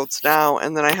 retired goats now,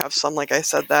 and then I have some, like I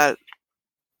said, that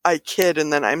I kid,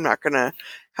 and then I'm not going to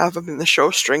have them in the show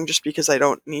string just because I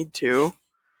don't need to.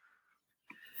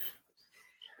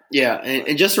 Yeah,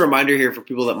 and just a reminder here for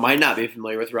people that might not be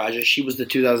familiar with Raja, she was the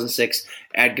 2006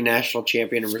 ADGA National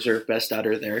Champion and Reserve Best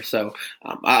Udder there. So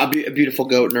a beautiful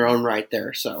goat in her own right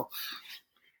there. So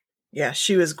yeah,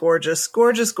 she was gorgeous,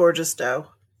 gorgeous, gorgeous doe.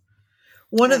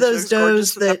 One of those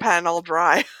does that the pen all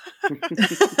dry.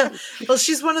 Well,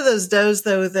 she's one of those does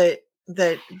though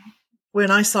that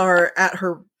when I saw her at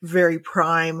her very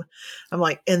prime, I'm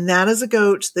like, and that is a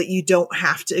goat that you don't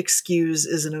have to excuse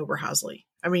as an Oberhasli.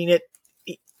 I mean,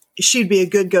 she'd be a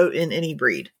good goat in any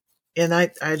breed. And I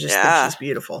just think she's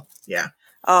beautiful. Yeah.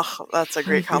 Oh, that's a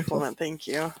great Beautiful. compliment. Thank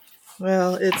you.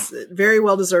 Well, it's very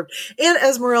well deserved. And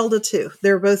Esmeralda, too.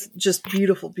 They're both just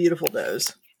beautiful, beautiful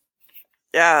does.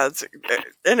 Yeah, it's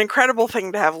an incredible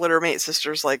thing to have littermate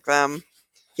sisters like them.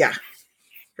 Yeah,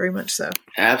 very much so.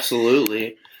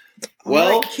 Absolutely.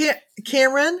 Well, right,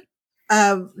 Cameron,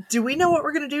 do we know what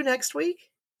we're going to do next week?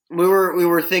 We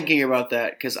were thinking about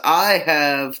that because I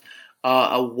have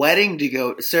a wedding to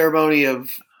go, ceremony of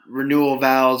renewal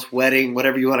vows, wedding,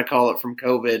 whatever you want to call it, from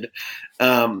COVID,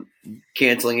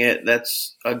 canceling it.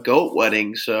 That's a goat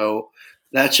wedding, so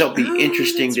that shall be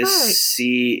interesting to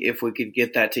see if we could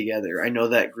get that together. I know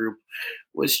that group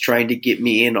was trying to get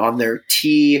me in on their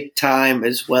tea time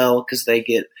as well because they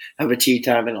have a tea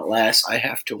time and alas, I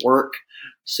have to work.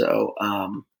 So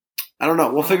I don't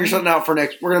know. We'll figure something out for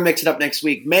next. We're gonna mix it up next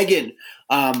week. Megan,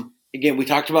 again, we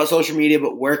talked about social media,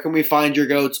 but where can we find your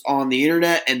goats on the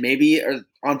internet and maybe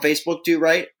on Facebook too?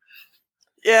 Right?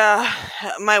 Yeah,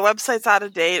 my website's out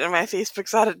of date and my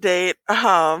Facebook's out of date.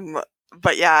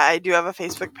 But yeah, I do have a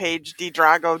Facebook page,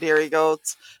 Deidrago Dairy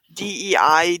Goats,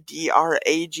 Deidrago.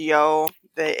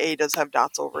 The A does have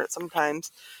dots over it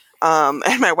sometimes.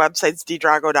 And my website's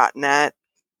deidrago.net.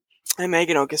 I'm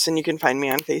Megan Okeson. You can find me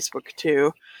on Facebook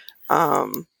too. I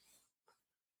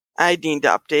need to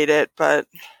update it, but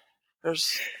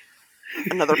there's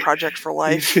another project for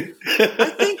life.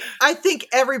 I think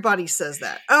everybody says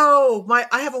that. Oh,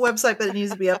 I have a website, but it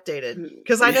needs to be updated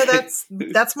because I know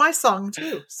that's my song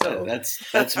too. So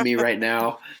that's me right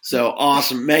now. So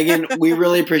awesome, Megan. We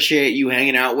really appreciate you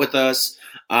hanging out with us.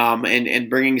 And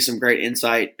bringing some great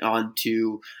insight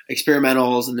onto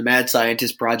experimentals and the Mad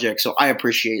Scientist project. So I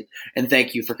appreciate and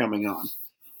thank you for coming on.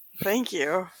 Thank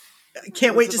you. I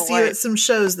can't wait to see you at some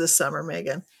shows this summer,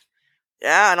 Megan.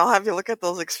 Yeah, and I'll have you look at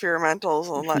those experimentals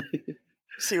and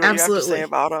see what you have to say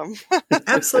about them.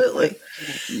 Absolutely.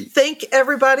 Thank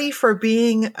everybody for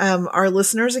being our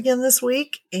listeners again this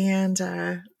week.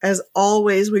 And as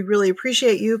always, we really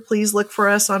appreciate you. Please look for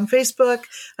us on Facebook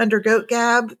under Goat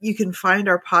Gab. You can find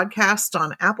our podcast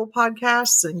on Apple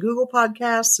Podcasts and Google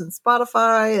Podcasts and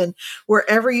Spotify and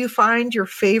wherever you find your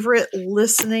favorite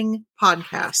listening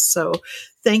podcasts. So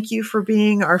thank you for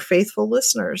being our faithful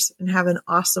listeners and have an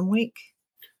awesome week.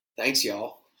 Thanks,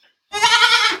 y'all.